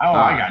 10. Oh,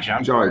 I got you.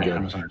 I'm jolly sorry. good. I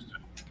misunderstood.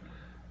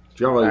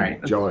 Jolly,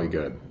 right. jolly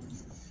good.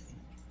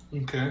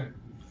 Okay.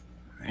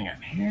 Hang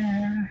on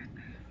here.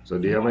 So,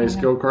 do you have any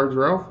skill cards,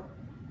 Ralph?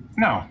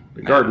 No.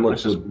 The guard No,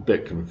 looks a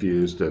bit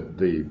confused at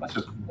the. Let's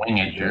just wing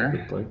it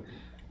here. Thing.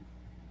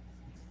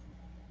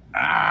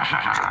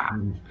 Ah,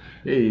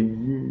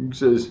 He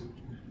says,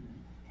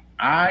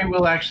 I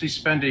will actually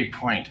spend a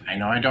point. I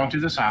know I don't do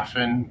this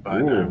often,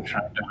 but Ooh. I'm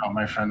trying to help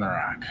my friend the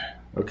Rock.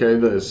 okay,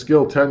 the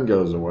skill 10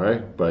 goes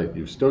away, but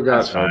you've still got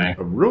That's fine.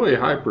 a really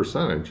high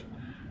percentage.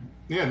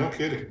 Yeah, no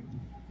kidding.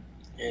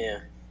 Yeah.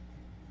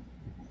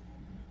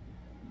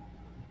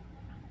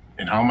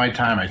 In all my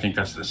time, I think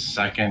that's the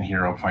second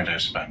hero point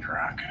I've spent,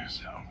 Rock.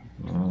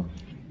 So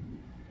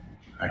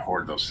I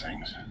hoard those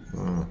things.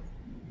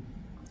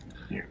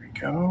 Here we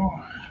go.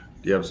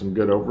 Do you have some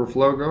good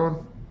overflow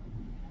going?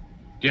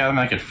 Yeah, I'm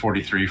like at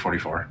 43,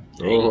 44.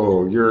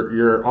 Oh,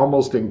 you're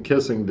almost in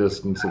kissing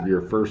distance of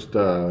your first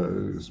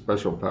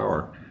special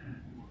power.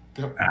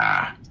 Yep.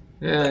 Ah,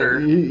 Yeah,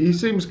 he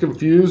seems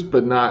confused,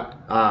 but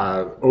not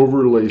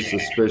overly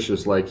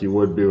suspicious like he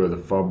would be with a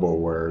fumble,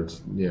 where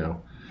it's yeah.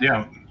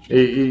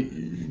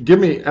 Give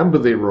me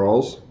empathy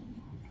rolls.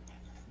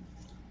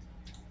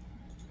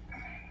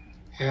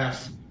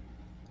 Half.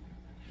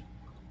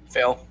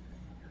 Fail.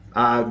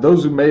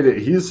 Those who made it,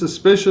 he's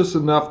suspicious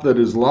enough that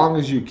as long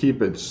as you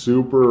keep it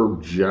super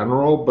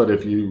general, but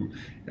if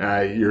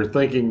you're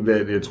thinking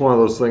that it's one of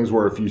those things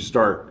where if you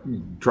start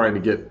trying to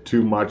get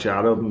too much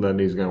out of him, then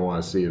he's going to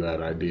want to see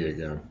that ID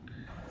again.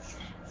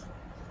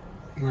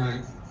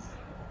 Right.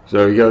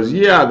 So he goes,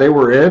 yeah, they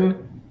were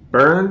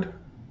burned,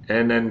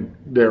 and then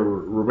their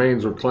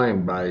remains were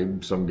claimed by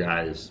some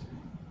guys.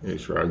 He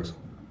shrugs.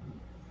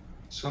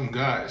 Some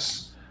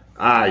guys.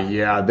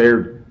 Yeah,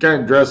 they're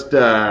kind of dressed,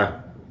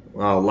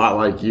 well, a lot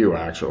like you,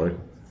 actually.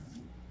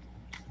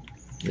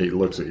 He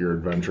looks at your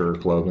adventurer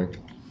clothing.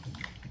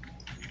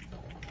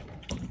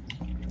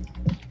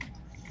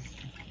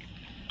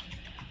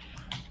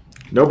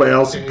 Nobody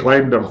else had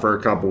claimed them for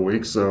a couple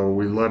weeks, so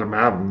we let them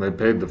have them. They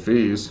paid the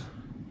fees.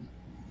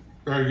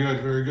 Very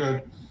good, very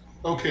good.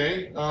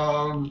 Okay,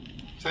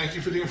 thank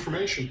you for the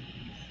information.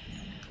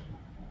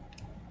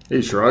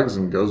 He shrugs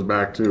and goes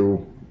back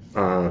to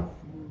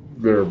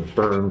their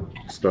burn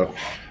stuff.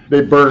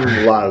 They burn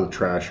a lot of the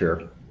trash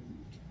here.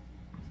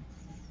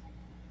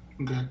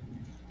 Okay.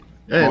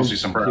 And Mostly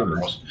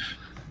sombreros.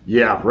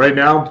 yeah, right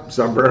now,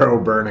 sombrero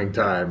burning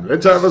time.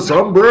 Let's have a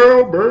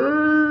sombrero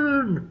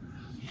burn!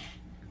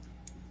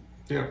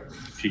 Yeah.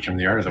 Teach him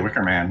the art of the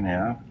Wicker Man,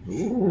 yeah.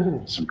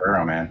 Ooh.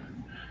 Sombrero Man.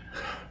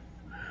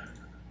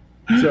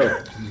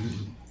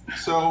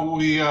 So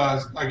we,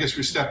 I guess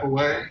we step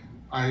away.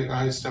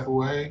 I step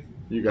away.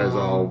 You guys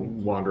all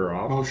wander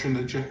off.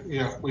 Motion to,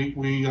 yeah. We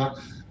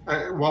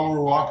while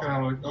we're walking,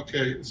 I'm like,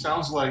 okay. It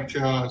sounds like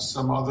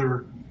some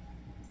other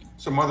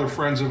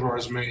friends of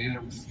ours may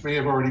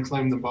have already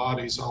claimed the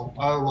bodies.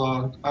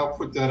 I'll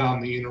put that on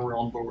the inner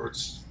realm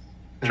boards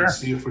and Sure.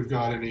 see if we've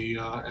got any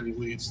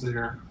leads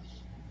there.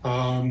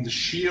 The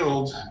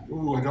shield.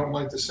 Ooh, I don't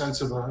like the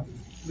sense of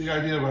the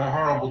idea of a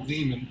horrible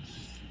demon.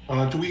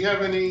 Do we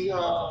have any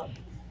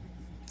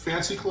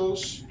fancy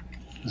clothes?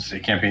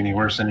 It can't be any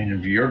worse than any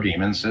of your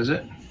demons, is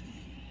it?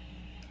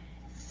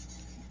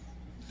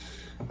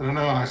 I don't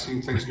know. I've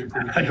seen things get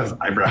pretty I like those bad.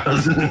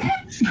 eyebrows.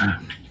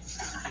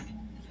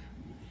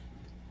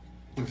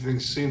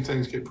 I've seen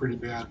things get pretty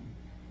bad.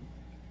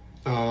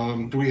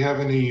 Do we have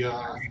any? Do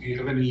you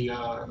have any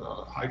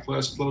high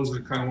class clothes?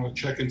 I kind of want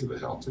to check into the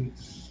Hilton.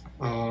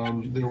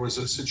 There was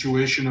a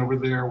situation over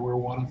there where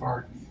one of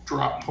our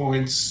drop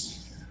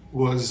points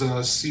was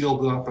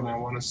sealed up, and I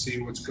want to see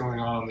what's going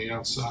on the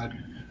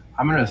outside.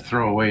 I'm going to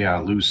throw away a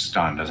loose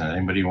stun. Doesn't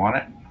anybody want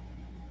it?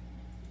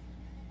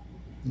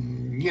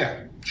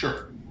 Yeah,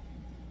 sure.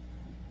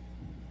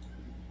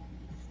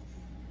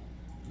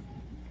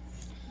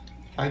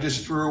 I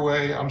just threw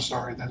away. I'm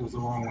sorry, that was the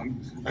wrong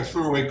one. I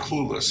threw away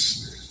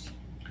Clueless.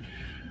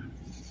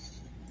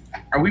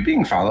 Are we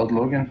being followed,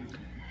 Logan?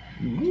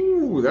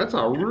 Ooh, that's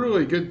a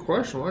really good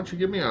question. Why don't you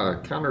give me a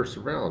counter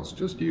surveillance?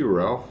 Just you,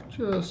 Ralph.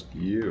 Just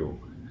you.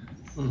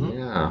 Mm-hmm.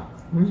 Yeah.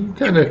 You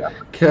kind of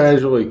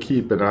casually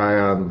keep an eye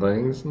on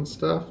things and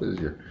stuff as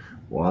you're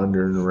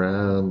wandering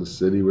around the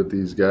city with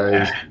these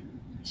guys.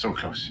 So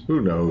close.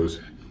 Who knows?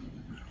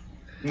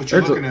 What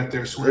you looking at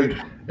there,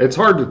 Swede? It's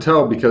hard to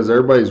tell because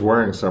everybody's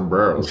wearing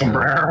sombreros.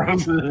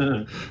 Sombreros.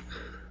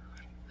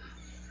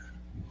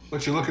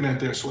 What you looking at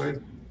there,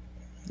 Swede?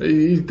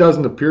 He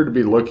doesn't appear to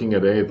be looking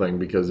at anything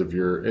because if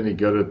you're any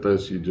good at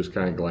this, you're just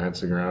kind of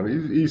glancing around.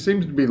 He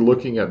seems to be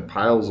looking at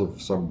piles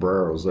of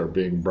sombreros that are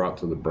being brought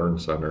to the burn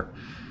center.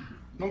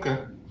 Okay.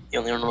 The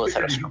only one who knows how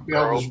to If smoke you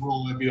failed this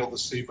roll, I'd be able to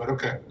see, but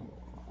okay.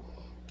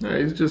 Yeah,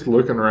 he's just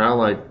looking around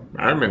like,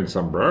 I'm in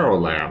sombrero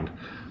land.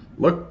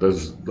 Look,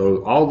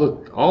 all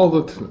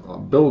the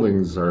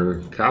buildings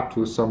are capped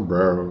with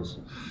sombreros.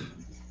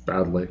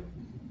 Badly.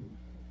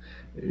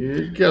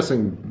 You're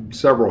guessing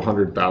several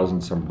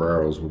 100,000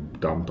 sombreros were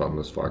dumped on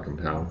this fucking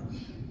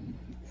town.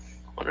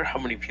 Wonder how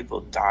many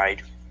people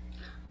died.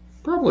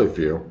 Probably a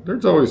few.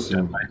 There's always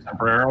some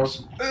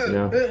sombreros.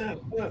 Yeah.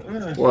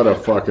 What a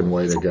fucking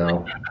way to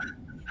go.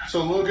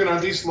 So, Logan, are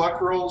these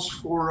luck rolls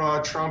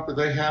for Trump, are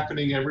they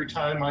happening every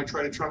time I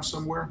try to Trump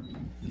somewhere?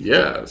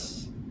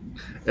 Yes.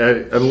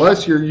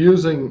 Unless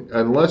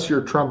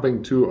you're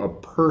trumping to a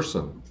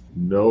person,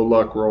 no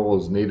luck roll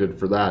is needed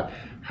for that.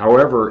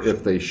 However,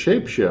 if they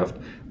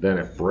shapeshift, then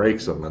it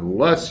breaks them.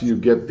 Unless you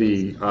get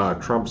the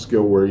trump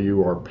skill where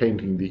you are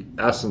painting the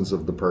essence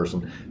of the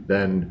person,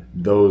 then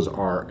those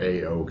are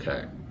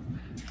A-okay.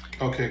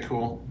 Okay,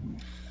 cool.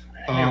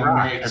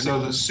 Right,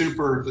 so the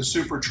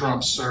super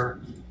trumps are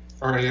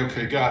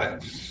A-okay, got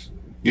it.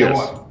 Yeah, Yes.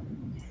 what?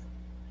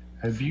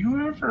 Have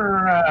you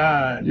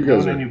ever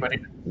known anybody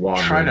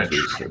try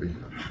to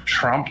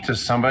trump to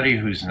somebody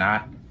who's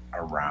not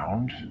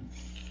around?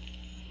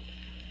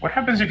 What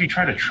happens if you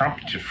try to trump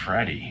to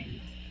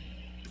Freddy?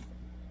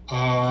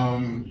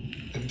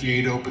 A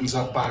gate opens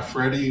up by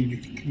Freddy, and you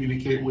can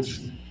communicate with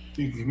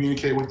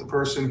the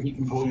person. He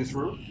can pull you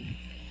through.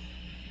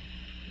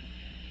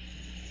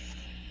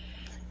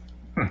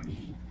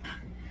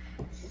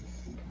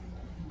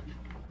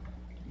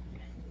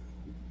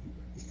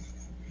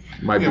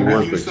 Might be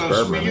worth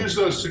we use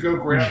those to go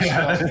grab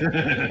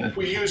stuff.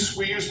 We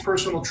use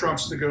personal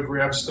trumps to go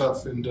grab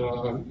stuff and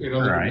in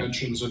other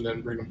dimensions, and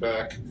then bring them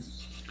back.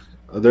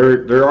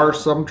 There are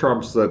some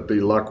trumps that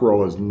the luck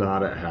roll is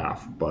not at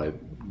half, but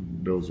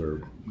those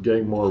are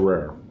getting more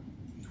rare.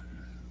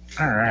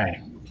 All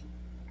right.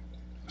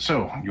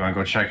 So, you want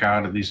to go check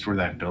out at least where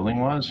that building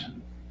was?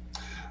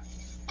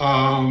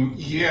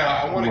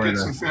 Yeah, I want to get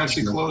some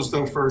fancy clothes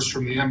though first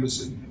from the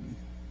embassy,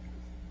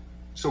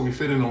 so we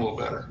fit in a little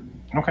better.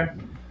 Okay.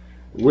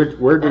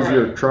 Where does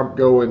your trump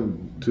go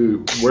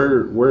into?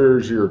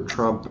 Where's your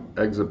trump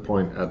exit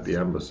point at the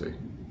embassy?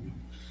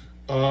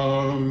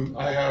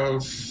 I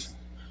have.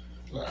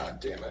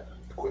 Damn it!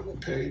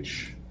 Equipment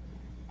page.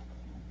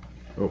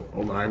 Oh,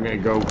 hold on. I'm gonna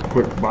go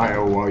quick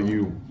bio while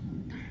you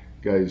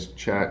guys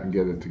chat and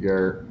get it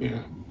together.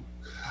 Yeah.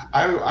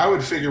 I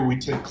would figure we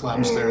take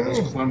Clem's there. There's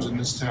a Clem's in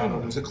this town,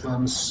 and there's a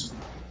Clem's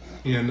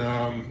in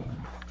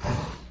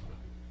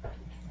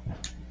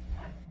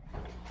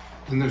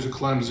and there's a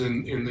Clem's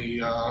in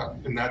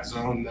that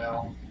zone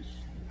now.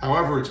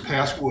 However, it's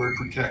password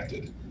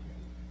protected.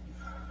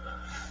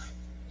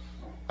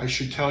 I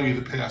should tell you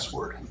the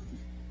password.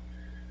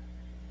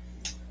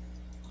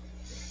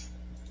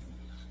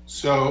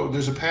 So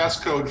there's a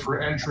passcode for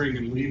entering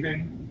and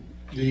leaving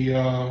the.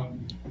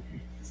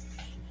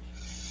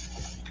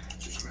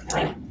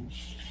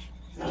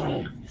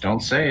 Don't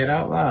say it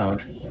out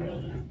loud.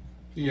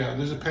 Yeah,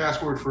 there's a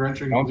password for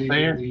entering and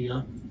leaving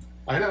the.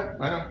 I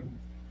know.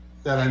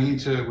 That I need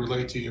to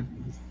relate to you.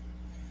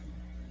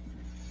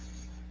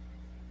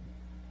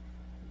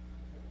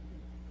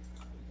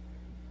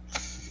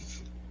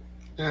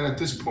 And at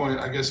this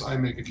point, I guess I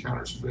make a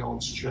counter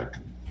surveillance check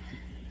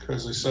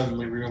because I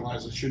suddenly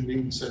realize I shouldn't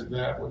even said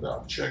that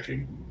without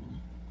checking.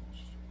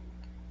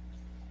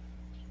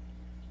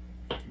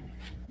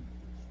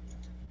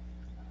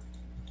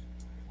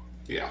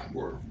 Yeah,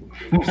 we're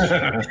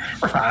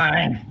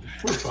fine.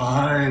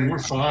 We're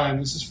fine.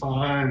 This is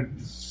fine.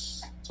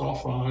 It's all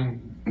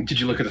fine.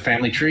 Did you look at the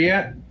family tree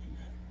yet?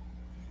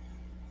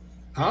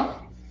 Huh?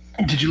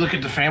 Did you look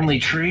at the family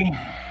tree?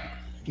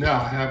 No,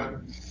 I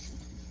haven't.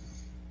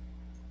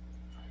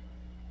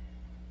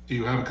 Do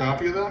you have a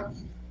copy of that?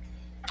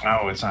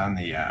 Oh, it's on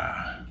the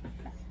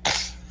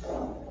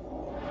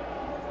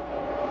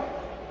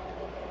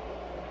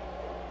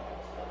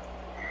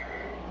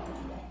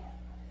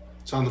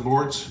It's on the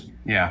boards?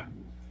 Yeah.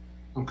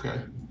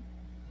 Okay.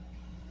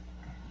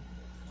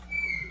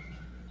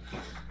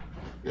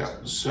 Yeah,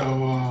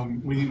 so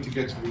we need to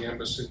get to the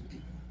embassy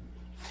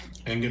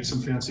and get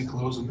some fancy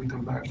clothes and then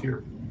come back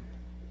here.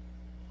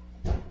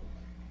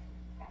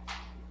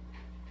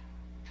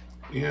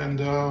 And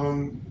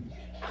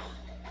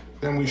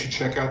then we should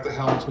check out the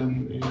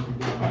Helton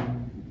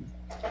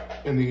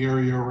and the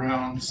area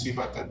around, see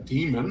about that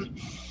demon.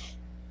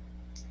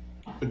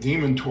 The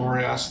demon tore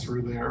ass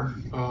through there.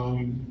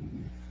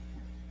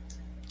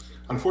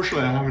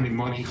 Unfortunately, I don't have any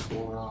money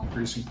for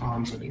greasing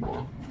palms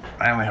anymore.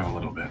 I only have a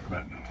little bit,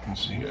 but we'll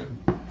see.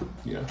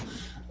 Yeah.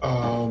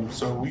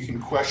 So we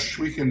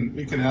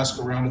can ask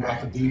around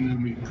about the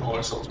demon. We can call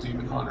ourselves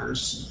demon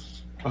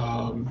hunters.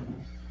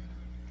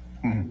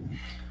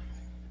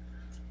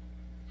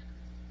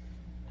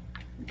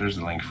 There's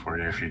a link for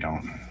you if you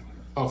don't.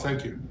 Oh,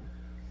 thank you.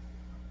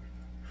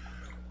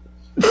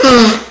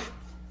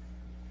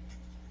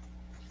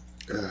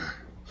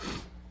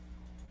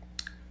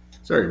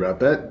 Sorry about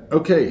that.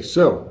 Okay,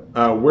 so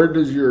where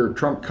does your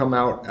trump come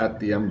out at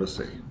the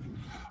embassy?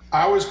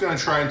 I was going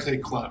to try and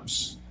take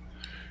Clem's.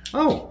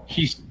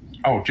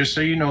 Just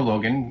so you know,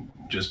 Logan,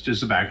 just as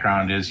the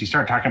background is, he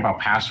started talking about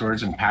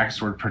passwords and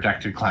password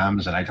protected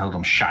Clem's, and I told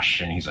him shush,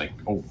 and he's like,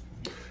 oh.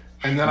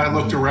 And then I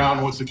looked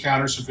around with the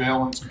counter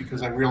surveillance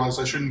because I realized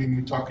I shouldn't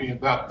even be talking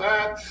about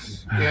that.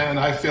 And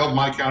I failed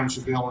my counter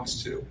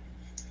surveillance too.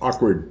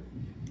 Awkward.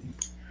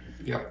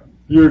 Yep.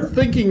 You're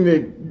thinking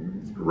that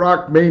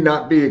Rock may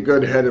not be a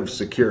good head of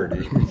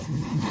security.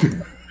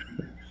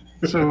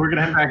 So we're going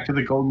to head back to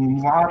the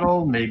Golden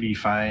Wattle, maybe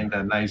find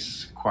a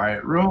nice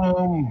quiet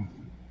room.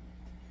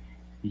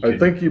 I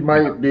think you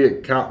might be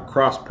at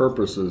cross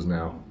purposes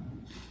now.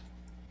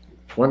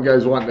 One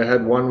guy's wanting to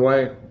head one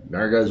way,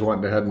 another guy's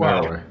wanting to head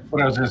another way.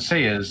 What I was going to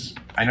say is,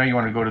 I know you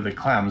want to go to the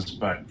Clems,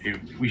 but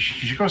you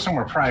should go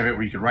somewhere private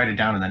where you could write it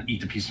down and then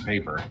eat the piece of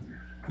paper.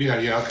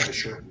 Yeah, okay,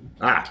 sure.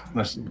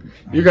 Listen.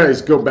 You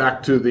guys go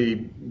back to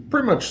the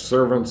pretty much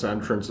servants'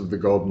 entrance of the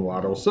Golden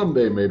Wattle.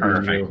 Someday maybe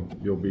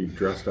you'll be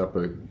dressed up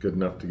good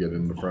enough to get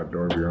in the front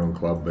door of your own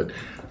club, but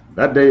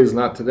that day is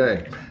not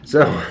today.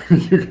 So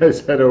you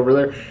guys head over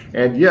there,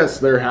 and yes,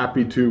 they're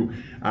happy to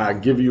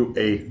give you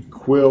a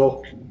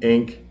quill,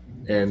 ink,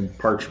 and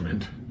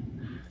parchment.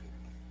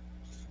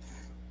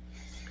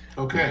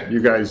 Okay.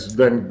 You guys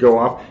then go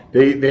off.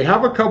 They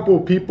have a couple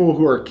of people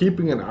who are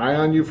keeping an eye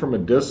on you from a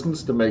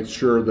distance to make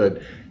sure that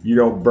you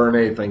don't burn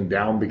anything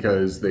down,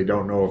 because they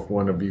don't know if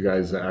one of you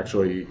guys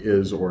actually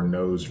is or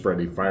knows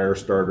Freddy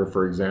Firestarter,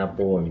 for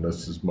example, and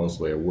this is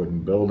mostly a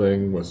wooden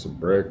building with some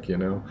brick,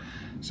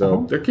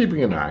 So they're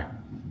keeping an eye.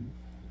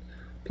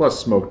 Plus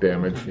smoke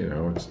damage,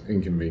 it's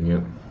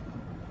inconvenient.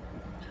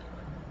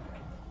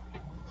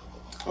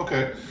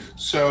 Okay,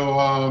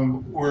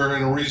 so we're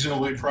in a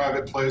reasonably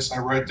private place. I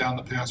write down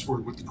the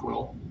password with the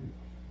quill.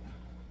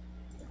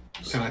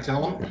 Can I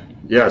tell them?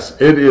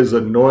 Yes, it is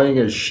annoying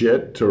as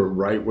shit to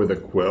write with a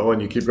quill,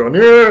 and you keep going,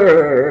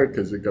 yeah,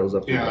 because it goes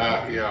up.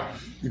 Yeah.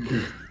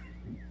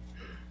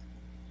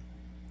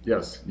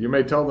 Yes, you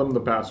may tell them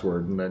the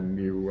password, and then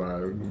you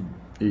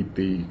eat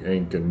the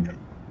ink and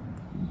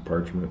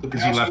parchment.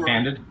 Is he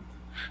left-handed?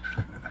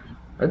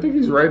 I think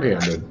he's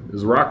right-handed.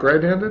 Is Rock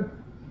right-handed?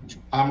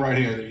 I'm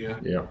right-handed, yeah.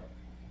 Yeah.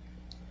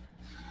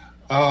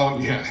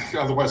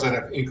 Otherwise I'd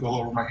have ink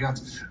all over my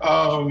hands.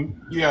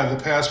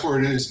 The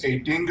password is "A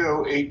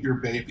dingo ate your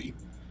baby."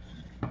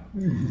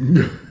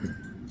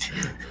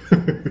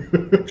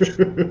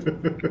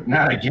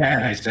 Not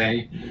again, I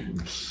say.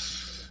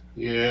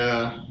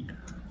 Yeah.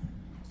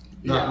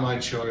 Not my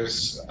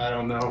choice. I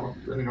don't know.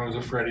 I think it was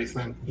a Freddy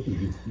thing.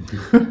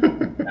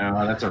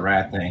 No, that's a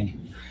rat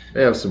thing.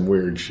 They have some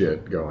weird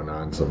shit going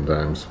on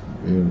sometimes.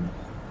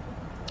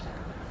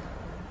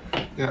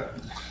 Yeah.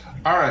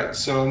 All right.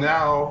 So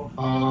now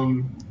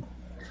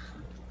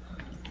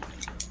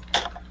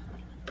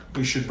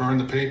we should burn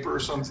the paper or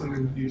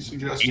something. You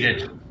suggest? Eat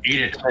it.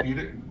 Eat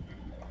it.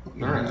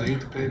 All right. I eat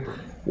the paper.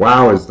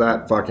 Wow, is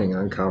that fucking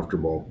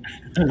uncomfortable?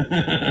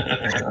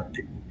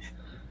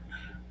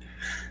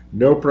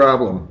 No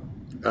problem.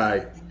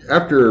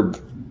 After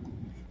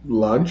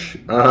lunch,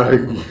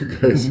 you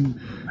guys.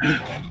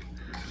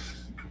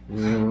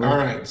 All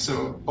right.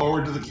 So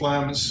over to the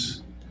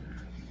Clems.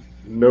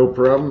 No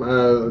problem.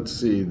 Let's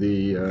see.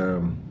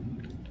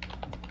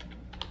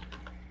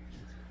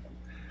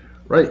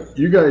 Right.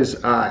 You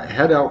guys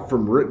head out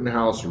from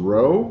Rittenhouse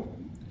Row,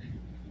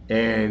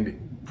 and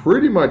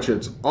pretty much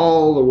it's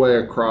all the way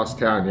across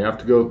town. You have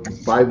to go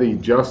by the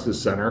Justice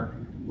Center,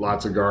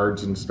 lots of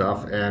guards and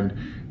stuff, and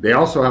they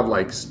also have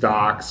like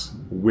stocks,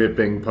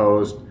 whipping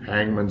post,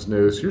 hangman's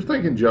noose. You're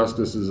thinking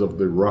justices of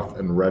the rough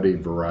and ready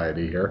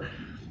variety here.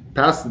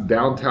 Past the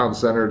downtown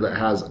center that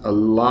has a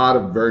lot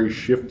of very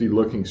shifty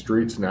looking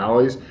streets and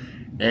alleys,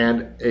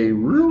 and a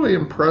really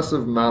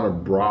impressive amount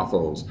of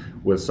brothels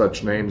with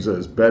such names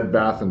as Bed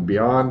Bath &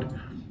 Beyond,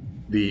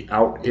 the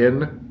Out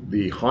Inn,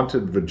 the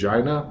Haunted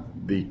Vagina,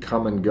 the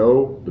Come and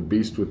Go, the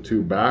Beast with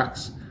Two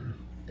Backs,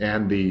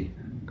 and the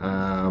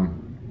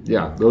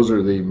those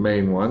are the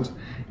main ones.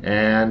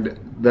 And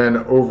then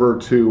over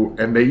to,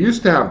 and they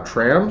used to have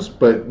trams,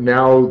 but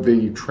now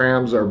the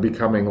trams are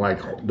becoming like,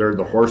 they're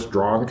the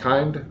horse-drawn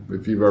kind,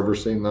 if you've ever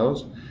seen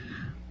those.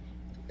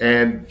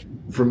 And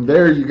from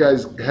there, you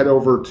guys head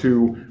over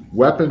to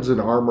Weapons and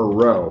Armor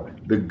Row.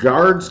 The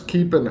guards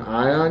keep an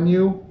eye on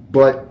you,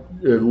 but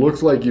it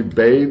looks like you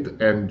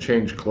bathed and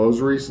changed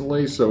clothes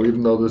recently, so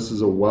even though this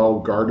is a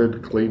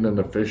well-guarded, clean, and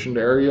efficient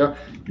area,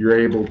 you're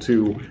able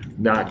to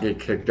not get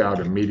kicked out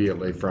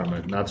immediately from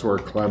it, and that's where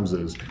Clems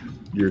is.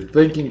 You're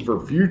thinking for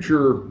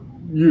future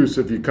use,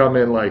 if you come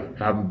in like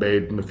haven't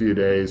bathed in a few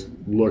days,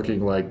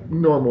 looking like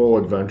normal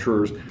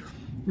adventurers,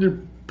 you're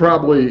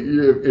probably,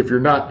 if you're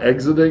not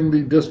exiting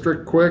the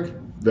district quick,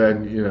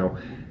 then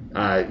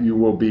you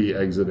will be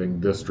exiting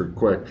district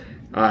quick.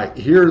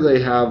 Here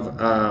they have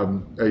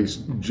a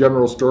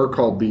general store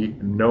called the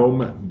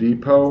Gnome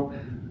Depot.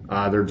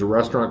 There's a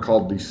restaurant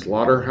called the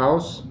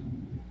Slaughterhouse.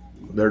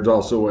 There's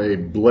also a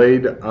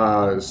blade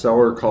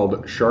seller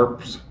called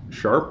Sharps.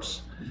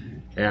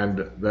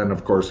 And then,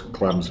 of course,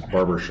 Clem's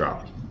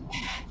Barbershop.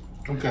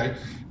 Okay.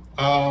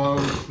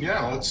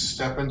 Let's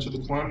step into the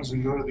Clems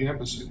and go to the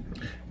embassy.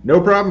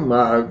 No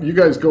problem. You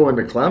guys go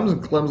into Clem's,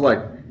 and Clem's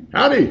like,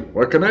 howdy,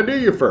 what can I do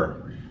you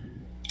for?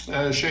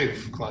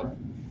 Shave,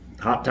 Clem.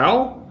 Hot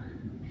towel?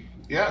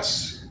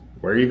 Yes.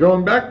 Where are you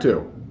going back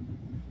to?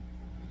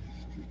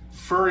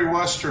 Furry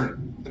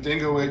Western. The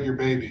dingo ate your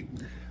baby.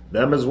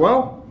 Them as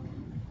well?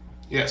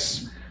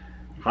 Yes.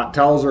 Hot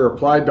towels are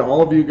applied to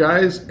all of you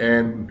guys,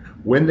 and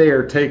when they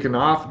are taken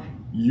off,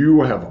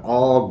 you have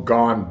all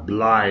gone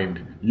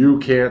blind. You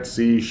can't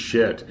see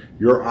shit.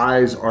 Your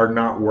eyes are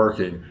not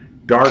working.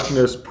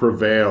 Darkness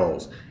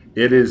prevails.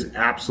 It is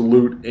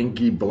absolute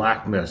inky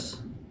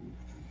blackness.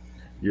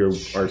 You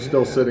are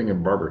still sitting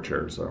in barber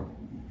chairs, though.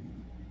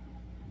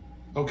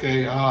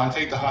 Okay, I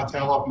take the hot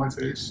towel off my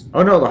face.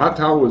 Oh no, the hot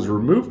towel was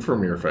removed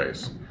from your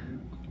face.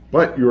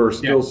 But you are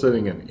still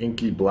sitting in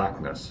inky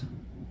blackness.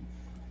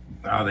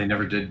 Oh, they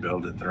never did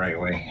build it the right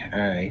way. All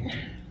right.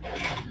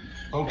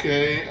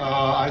 Okay,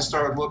 I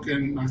start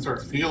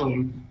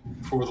feeling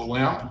for the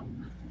lamp.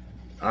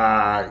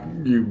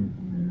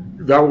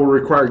 That will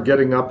require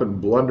getting up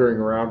and blundering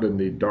around in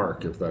the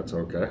dark, if that's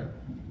okay.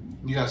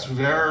 Yes,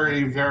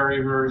 very,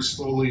 very, very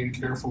slowly and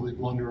carefully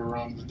blunder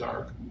around in the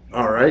dark.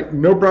 All right,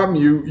 no problem.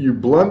 You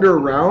blunder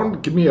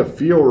around. Give me a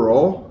feel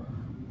roll.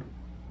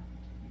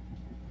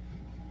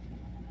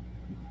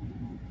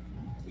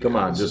 Come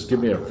on, just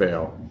give me a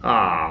fail.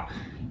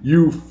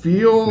 You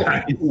feel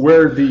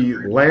where the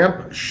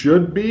lamp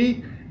should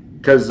be,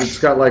 because it's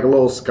got like a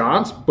little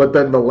sconce, but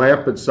then the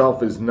lamp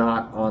itself is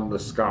not on the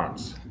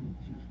sconce.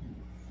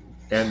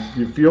 And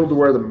you feel to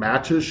where the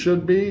matches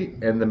should be,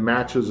 and the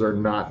matches are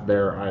not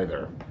there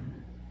either.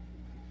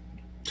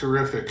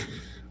 Terrific.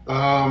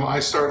 I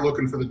start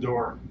looking for the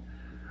door.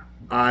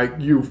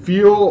 You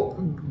feel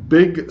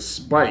big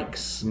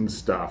spikes and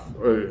stuff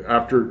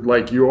after,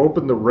 like, you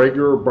open the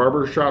regular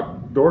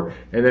barbershop door,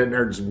 and then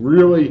there's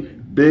really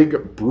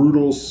big,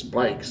 brutal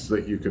spikes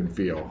that you can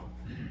feel.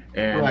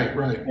 And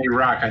Right. Hey,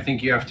 Rock, I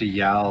think you have to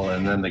yell,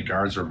 and then the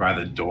guards are by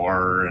the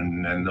door,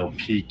 and then they'll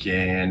peek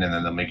in, and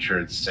then they'll make sure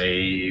it's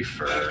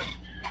safe. Or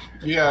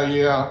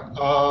Yeah.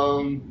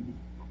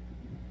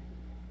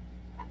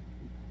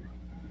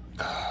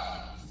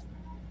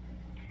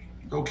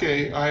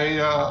 Okay,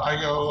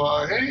 I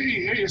go,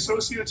 hey,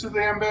 associates of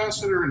the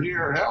ambassador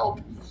here,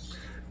 help.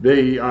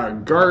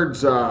 the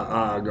guards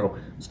go,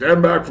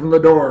 stand back from the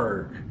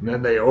door. And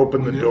then they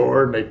open the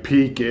door and they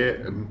peek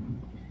it,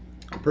 and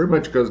pretty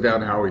much goes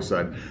down how he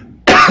said.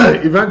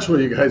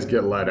 Eventually, you guys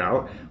get let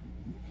out.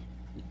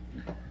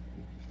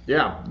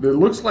 Yeah, it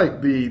looks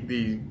like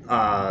the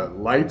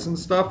lights and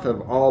stuff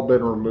have all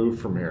been removed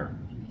from here.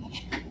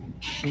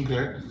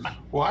 Okay.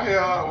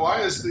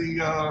 Why is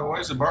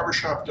the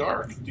barbershop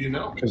dark? Do you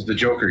know? because the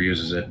Joker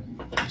uses it,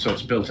 so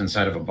it's built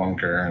inside of a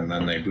bunker, and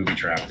then they booby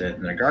trapped it,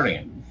 and they're guarding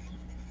it.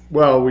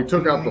 Well, we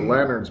took out the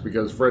lanterns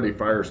because Freddy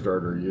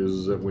Firestarter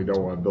uses it. We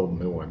don't want to build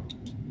a new one.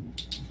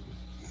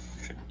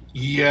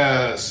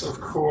 Yes,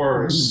 of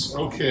course.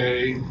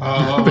 Okay.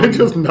 They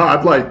just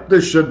nod like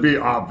this should be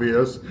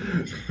obvious.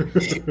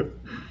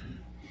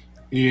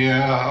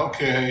 Yeah.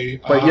 Okay.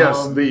 But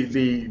yes,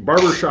 the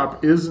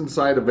barbershop is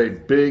inside of a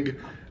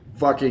big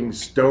fucking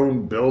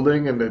stone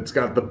building, and it's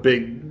got the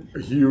big,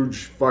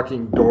 huge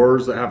fucking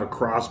doors that have a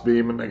cross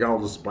beam, and they got all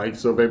the spikes.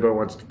 So if anybody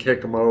wants to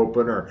kick them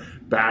open or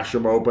bash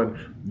them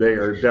open, they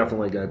are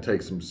definitely going to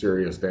take some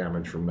serious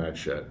damage from that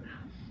shit.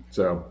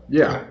 So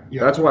yeah,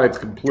 that's why it's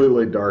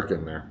completely dark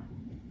in there.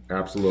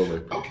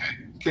 Absolutely. Okay.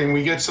 Can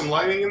we get some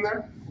lighting in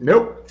there?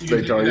 Nope.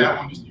 They tell you. That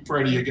one,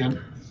 Freddy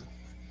again.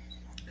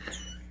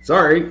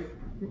 Sorry.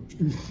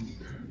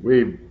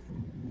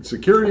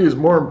 Security is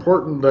more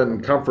important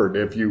than comfort.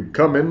 If you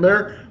come in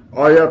there,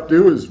 all you have to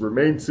do is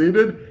remain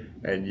seated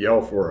and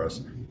yell for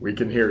us. We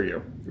can hear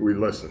you. We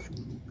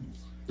listen.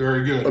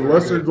 Very good.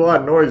 Unless there's a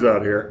lot of noise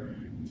out here.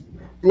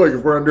 Like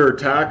if we're under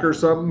attack or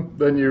something,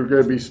 then you're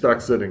going to be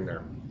stuck sitting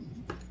there.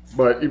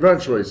 But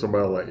eventually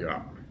somebody will let you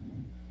out.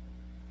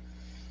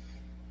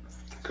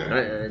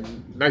 Okay.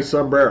 Nice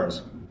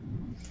sombreros.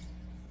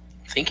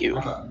 Thank you.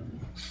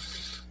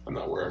 I'm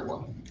not wearing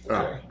one.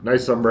 Okay.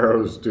 Nice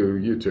sombreros to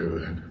you two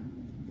then.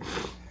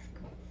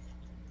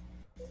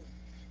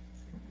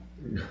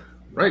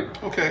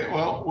 Right. Okay,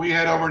 well, we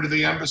head over to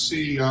the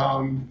embassy.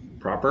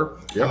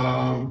 Proper? Yep.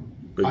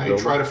 I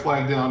try to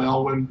flag down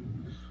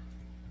Elwin.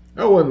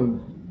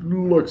 Elwin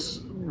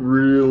looks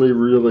really,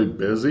 really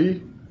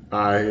busy.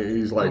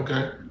 He's like,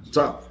 okay. What's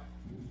up?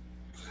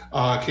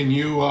 Can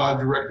you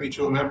direct me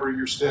to a member of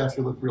your staff?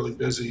 You look really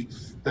busy.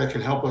 That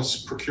can help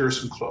us procure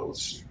some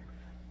clothes.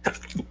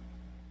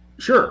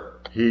 Sure.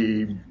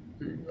 He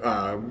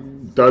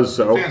does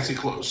so. Fancy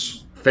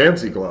clothes.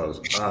 Fancy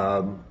clothes.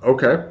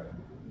 Okay.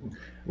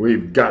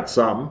 We've got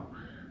some.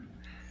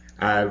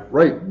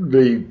 Right.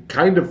 The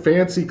kind of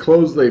fancy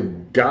clothes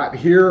they've got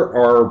here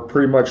are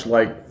pretty much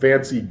like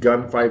fancy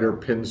gunfighter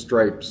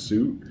pinstripe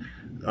suit,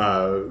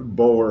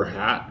 bowler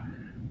hat.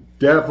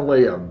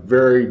 Definitely a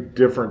very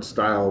different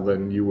style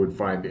than you would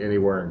find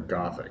anywhere in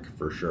Gothic,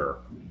 for sure.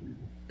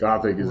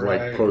 Gothic is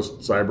like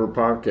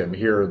post-cyberpunk, and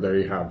here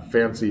they have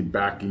fancy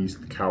back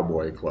east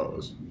cowboy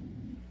clothes.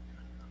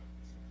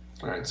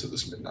 All right, so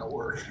this may not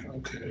work.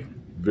 Okay.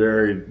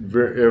 Very,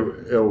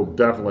 it will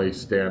definitely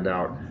stand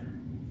out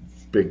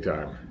big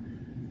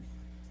time.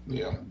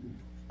 Yeah.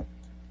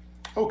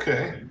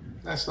 Okay.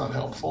 That's not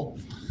helpful.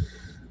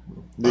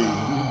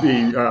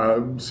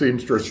 The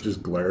seamstress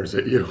just glares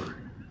at you.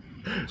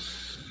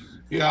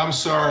 Yeah, I'm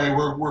sorry.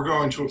 We're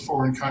going to a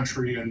foreign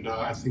country, and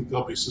I think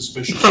they'll be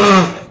suspicious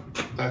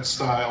of that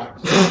style.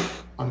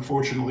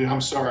 Unfortunately,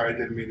 I'm sorry. I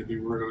didn't mean to be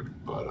rude,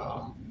 but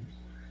all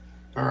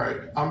right.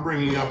 I'm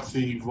bringing up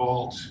the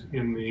vault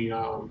in the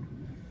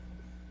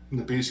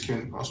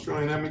Beastkin.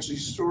 Australian Embassy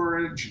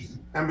storage,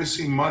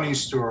 Embassy money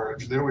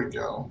storage. There we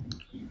go.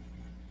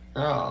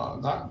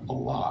 Not a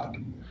lot.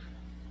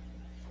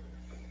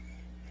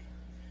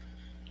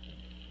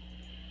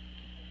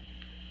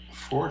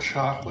 Four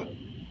chocolate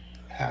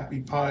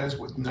happy pies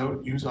with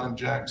note. Use on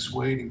Jack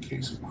Suede in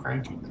case of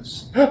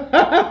crankiness.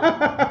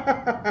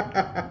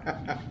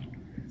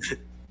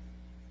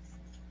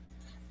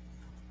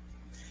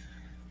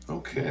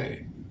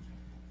 Okay,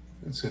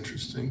 that's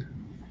interesting.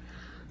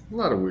 A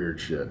lot of weird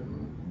shit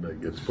that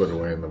gets put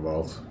away in the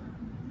vaults.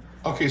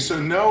 Okay,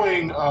 so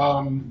knowing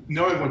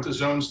what the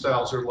zone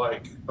styles are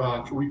like,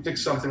 can we pick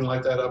something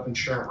like that up in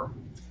Shermer?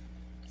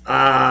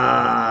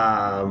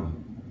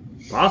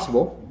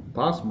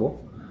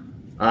 Possible.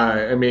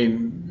 I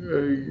mean,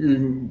 you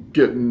can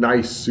get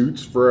nice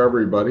suits for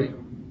everybody.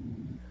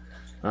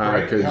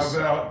 Right.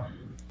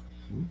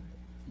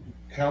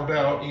 How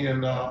about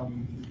in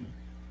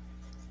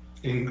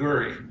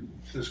Guri?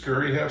 Does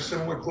Guri have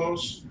similar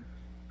clothes?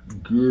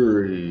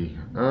 Guri,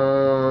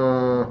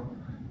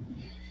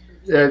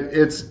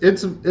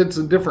 it's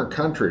a different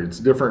country. It's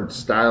different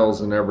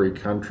styles in every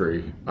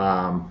country.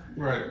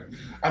 Right.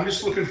 I'm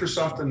just looking for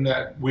something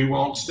that we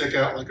won't stick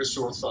out like a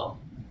sore thumb.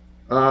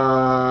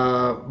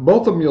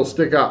 Both of them you'll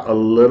stick out a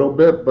little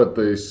bit, but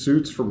the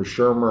suits from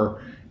Shermer,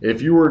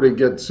 if you were to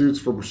get suits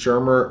from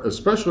Shermer,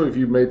 especially if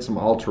you made some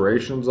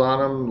alterations on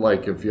them,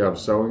 like if you have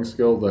sewing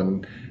skill,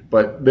 then,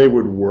 but they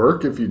would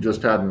work if you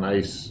just had a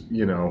nice,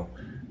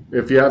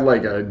 if you had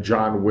like a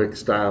John Wick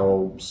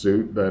style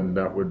suit, then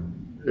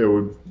it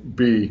would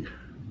be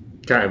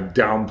kind of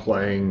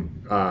downplaying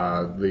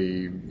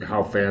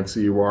how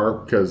fancy you are,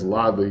 because a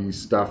lot of the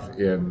stuff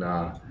in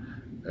the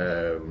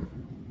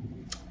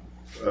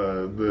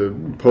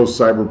post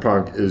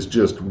cyberpunk is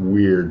just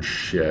weird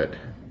shit.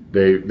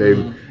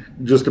 They've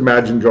just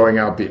imagine going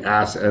out the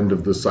ass end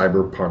of the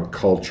cyberpunk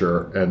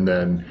culture and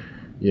then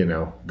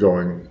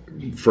going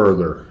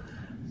further.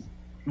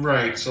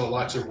 Right. So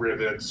lots of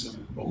rivets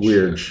and bullshit.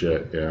 Weird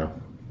shit. Yeah.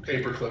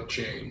 Paperclip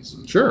chains.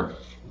 Sure.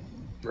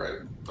 Right.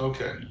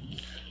 Okay.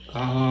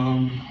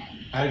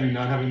 I do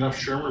not have enough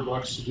Shermer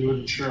bucks to do it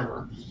in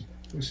Shermer.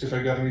 Let me see if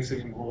I got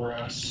anything in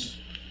Boras.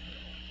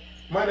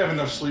 Might have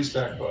enough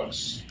Sleestack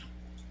bucks.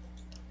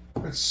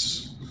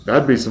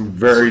 That'd be some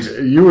very.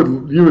 You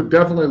would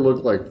definitely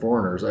look like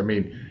foreigners. I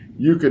mean,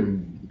 you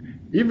can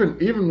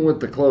even with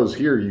the clothes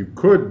here, you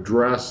could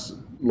dress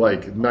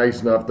like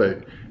nice enough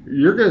that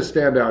you're going to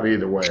stand out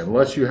either way.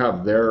 Unless you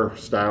have their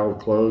style of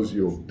clothes,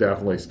 you'll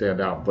definitely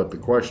stand out. But the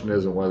question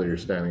isn't whether you're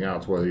standing out;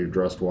 it's whether you're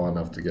dressed well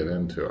enough to get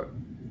into it.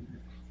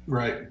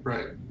 Right.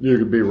 You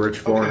could be rich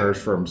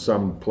foreigners from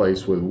some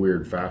place with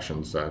weird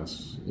fashion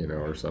sense,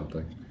 or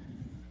something.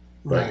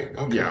 But, right.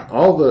 Okay. Yeah,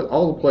 all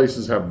the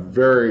places have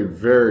very,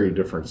 very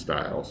different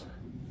styles.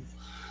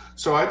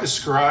 So I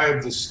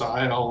described the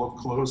style of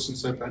clothes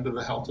since I've been to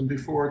the Hilton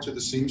before to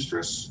the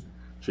seamstress.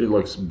 She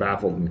looks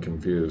baffled and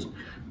confused.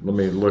 Let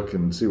me look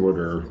and see what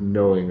her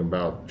knowing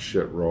about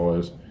shit roll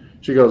is.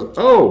 She goes,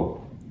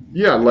 "Oh,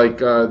 yeah, like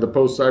the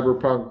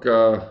post-cyberpunk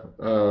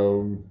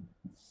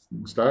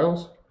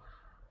styles?"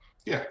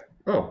 Yeah.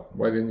 Oh,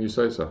 why didn't you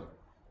say so?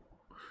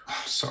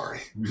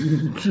 Sorry.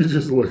 She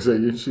just looks at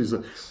you. She's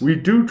like, "We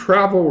do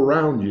travel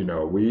around,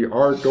 We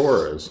are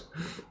Doras."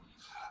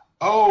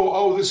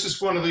 Oh, this is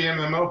one of the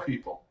MMO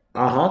people.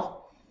 Uh-huh.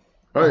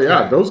 Oh, okay.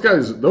 Yeah, those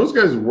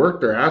guys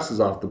work their asses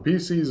off. The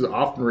PCs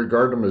often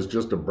regard them as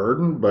just a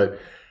burden, but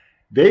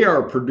they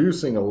are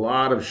producing a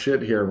lot of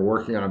shit here and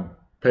working on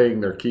paying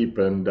their keep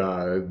and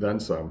then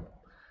some.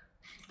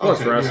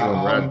 Plus,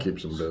 Wrestling Red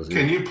keeps them busy.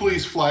 Can you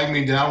please flag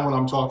me down when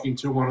I'm talking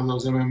to one of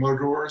those MMO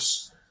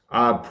doors?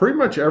 Pretty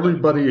much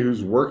everybody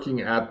who's working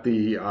at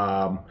the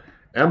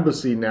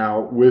embassy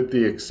now, with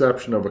the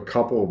exception of a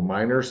couple of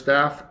minor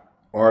staff,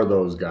 are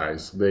those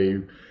guys.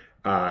 They,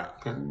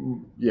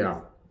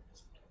 yeah.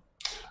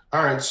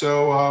 All right,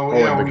 so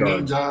we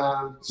need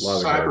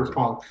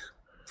cyberpunk,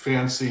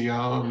 fancy,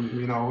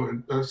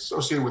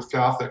 associated with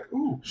Gothic.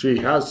 Ooh. She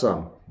has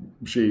some.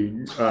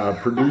 She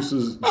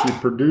produces. She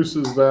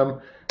produces them.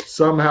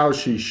 Somehow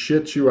she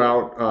shits you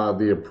out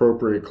the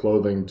appropriate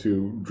clothing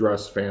to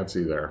dress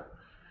fancy there.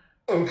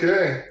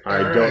 Okay.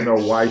 I don't know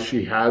why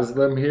she has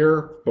them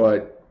here,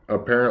 but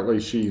apparently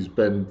she's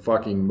been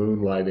fucking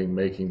moonlighting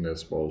making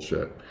this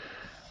bullshit.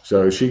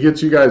 So she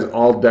gets you guys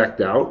all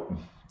decked out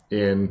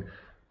in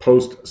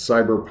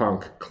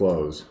post-cyberpunk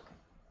clothes.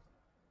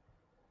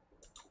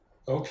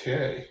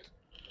 Okay.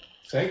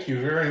 Thank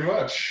you very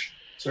much.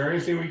 Is there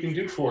anything we can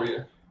do for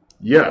you?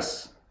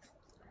 Yes.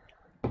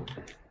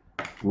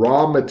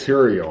 Raw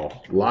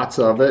material. Lots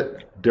of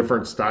it.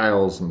 Different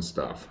styles and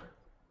stuff.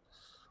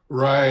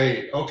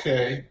 Right.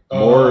 Okay.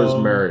 More is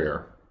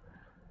merrier.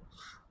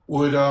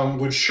 Would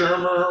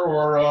Shermer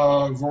or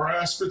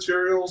Voras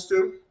materials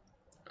do?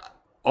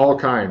 All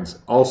kinds.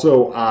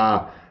 Also,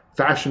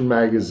 fashion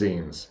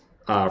magazines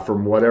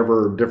from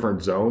whatever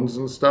different zones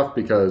and stuff,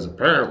 because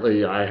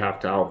apparently I have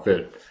to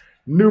outfit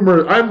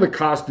numerous. I'm the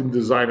costume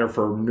designer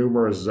for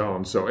numerous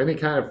zones, so any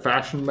kind of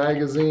fashion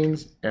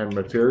magazines and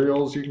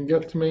materials you can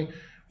get to me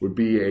would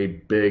be a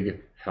big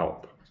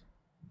help.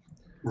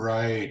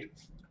 Right.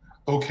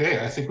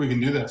 Okay, I think we can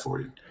do that for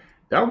you.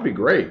 That would be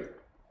great.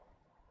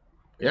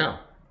 Yeah,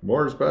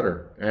 more is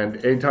better.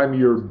 And anytime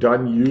you're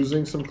done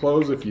using some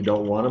clothes, if you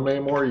don't want them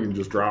anymore, you can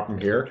just drop them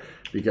here,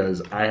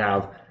 because I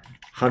have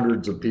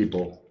hundreds of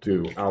people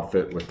to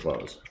outfit with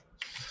clothes.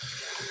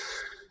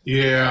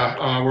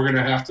 Yeah, we're going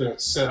to have to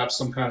set up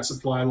some kind of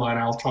supply line.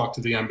 I'll talk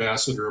to the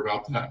ambassador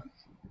about that.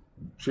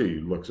 She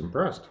looks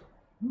impressed.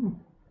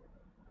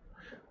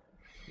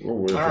 All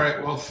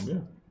right, well,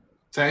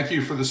 thank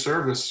you for the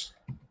service.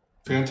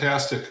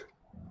 Fantastic.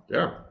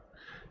 Yeah.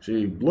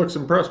 She looks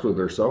impressed with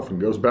herself and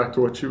goes back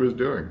to what she was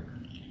doing.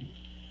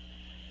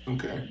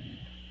 Okay.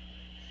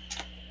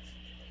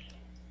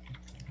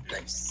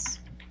 Nice.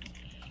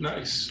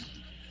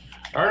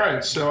 All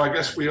right, so I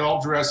guess we all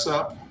dress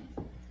up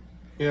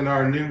in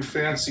our new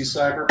fancy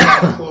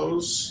cyberpunk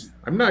clothes.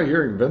 I'm not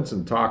hearing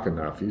Vincent talk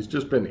enough. He's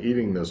just been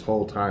eating this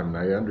whole time, and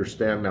I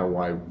understand now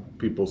why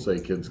people say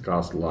kids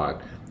cost a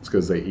lot. It's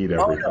because they eat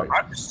everything. Oh, no,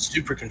 I'm just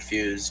super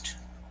confused.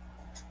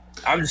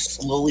 I'm just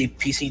slowly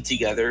piecing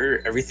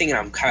together everything, and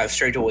I'm kind of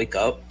starting to wake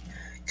up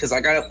because I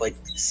got up like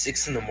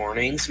 6 in the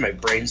morning, so my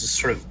brain's just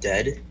sort of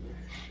dead.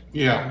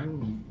 Yeah.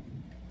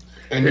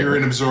 And you're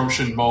in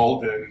absorption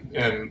mode,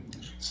 and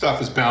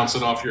stuff is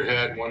bouncing off your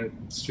head when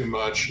it's too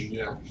much. And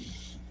yeah,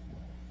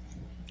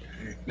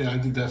 I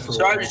did that for a while.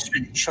 So I've just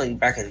been chilling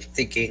back and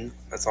thinking,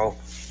 that's all.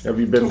 Have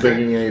you been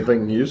thinking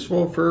anything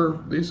useful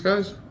for these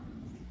guys?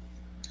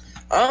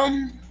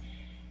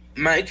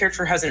 My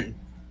character hasn't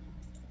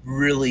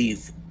really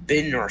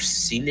been or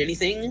seen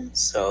anything,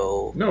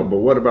 so... No, but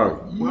what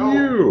about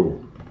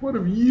you? What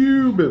have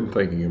you been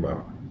thinking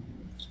about?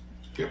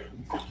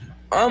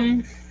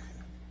 I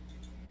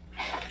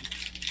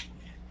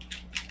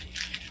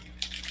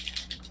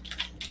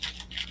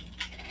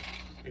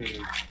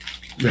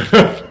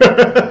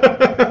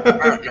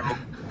don't know.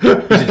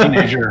 He's a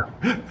teenager.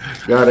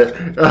 Got it.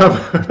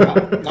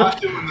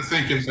 Not doing the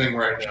thinking thing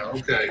right now.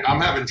 Okay,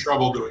 I'm having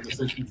trouble doing the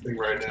thinking thing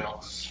right now.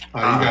 You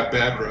got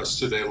bad rust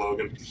today,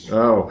 Logan.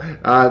 Oh,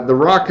 the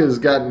Rock has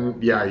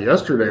gotten... Yeah,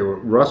 yesterday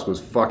Russ was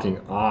fucking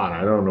on.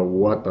 I don't know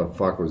what the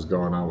fuck was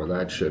going on with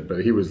that shit,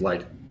 but he was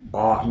like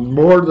on,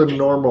 more than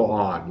normal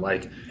on.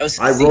 Like,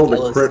 I rolled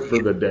a crit for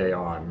the day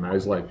on, and I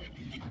was like...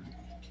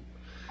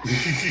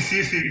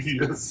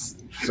 Yes.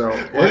 So,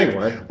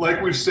 anyway.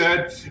 Like we've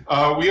said,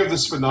 we have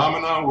this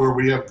phenomenon where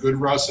we have good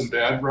Russ and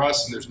bad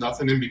Russ, and there's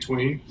nothing in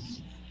between.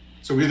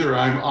 So either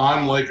I'm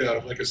on like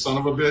a son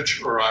of a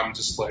bitch, or I'm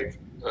just like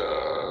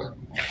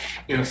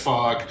in a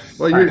fog.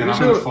 Well, I'm in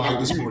a fog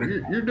this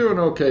morning. You're doing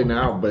okay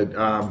now, but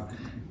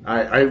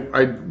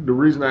the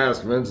reason I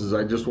asked Vince is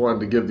I just wanted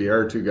to give the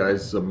R2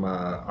 guys some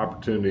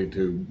opportunity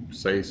to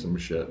say some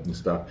shit and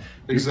stuff.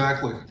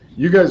 Exactly.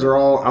 You guys are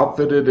all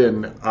outfitted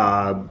in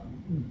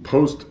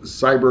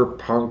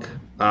post-cyberpunk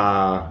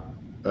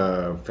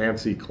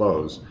fancy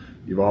clothes.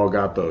 You've all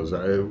got those.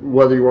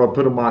 Whether you want to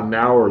put them on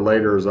now or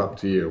later is up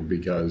to you,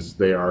 because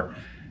they are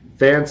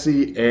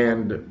fancy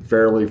and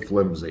fairly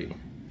flimsy.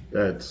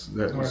 Right.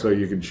 So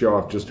you can show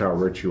off just how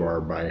rich you are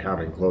by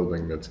having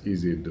clothing that's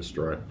easy to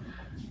destroy.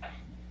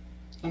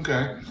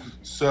 Okay,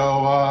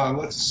 so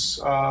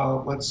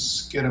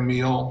let's get a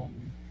meal.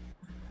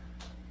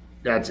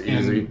 That's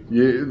easy.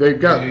 They've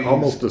got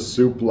almost a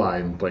soup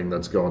line thing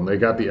that's going. They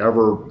got the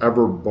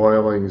ever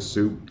boiling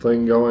soup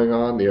thing going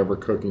on, the ever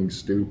cooking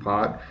stew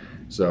pot.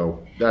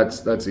 So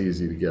that's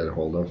easy to get a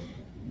hold of.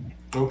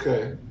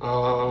 Okay.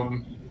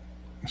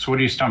 So what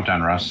are you stumped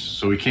on, Russ?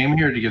 So we came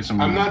here to get some.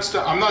 I'm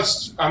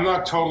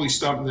not totally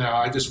stumped now.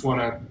 I just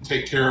want to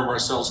take care of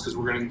ourselves because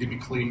we're going to be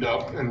cleaned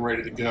up and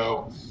ready to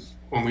go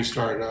when we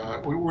start.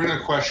 We're going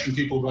to question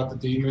people about the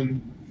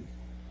demon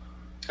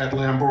at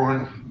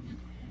Lamborn.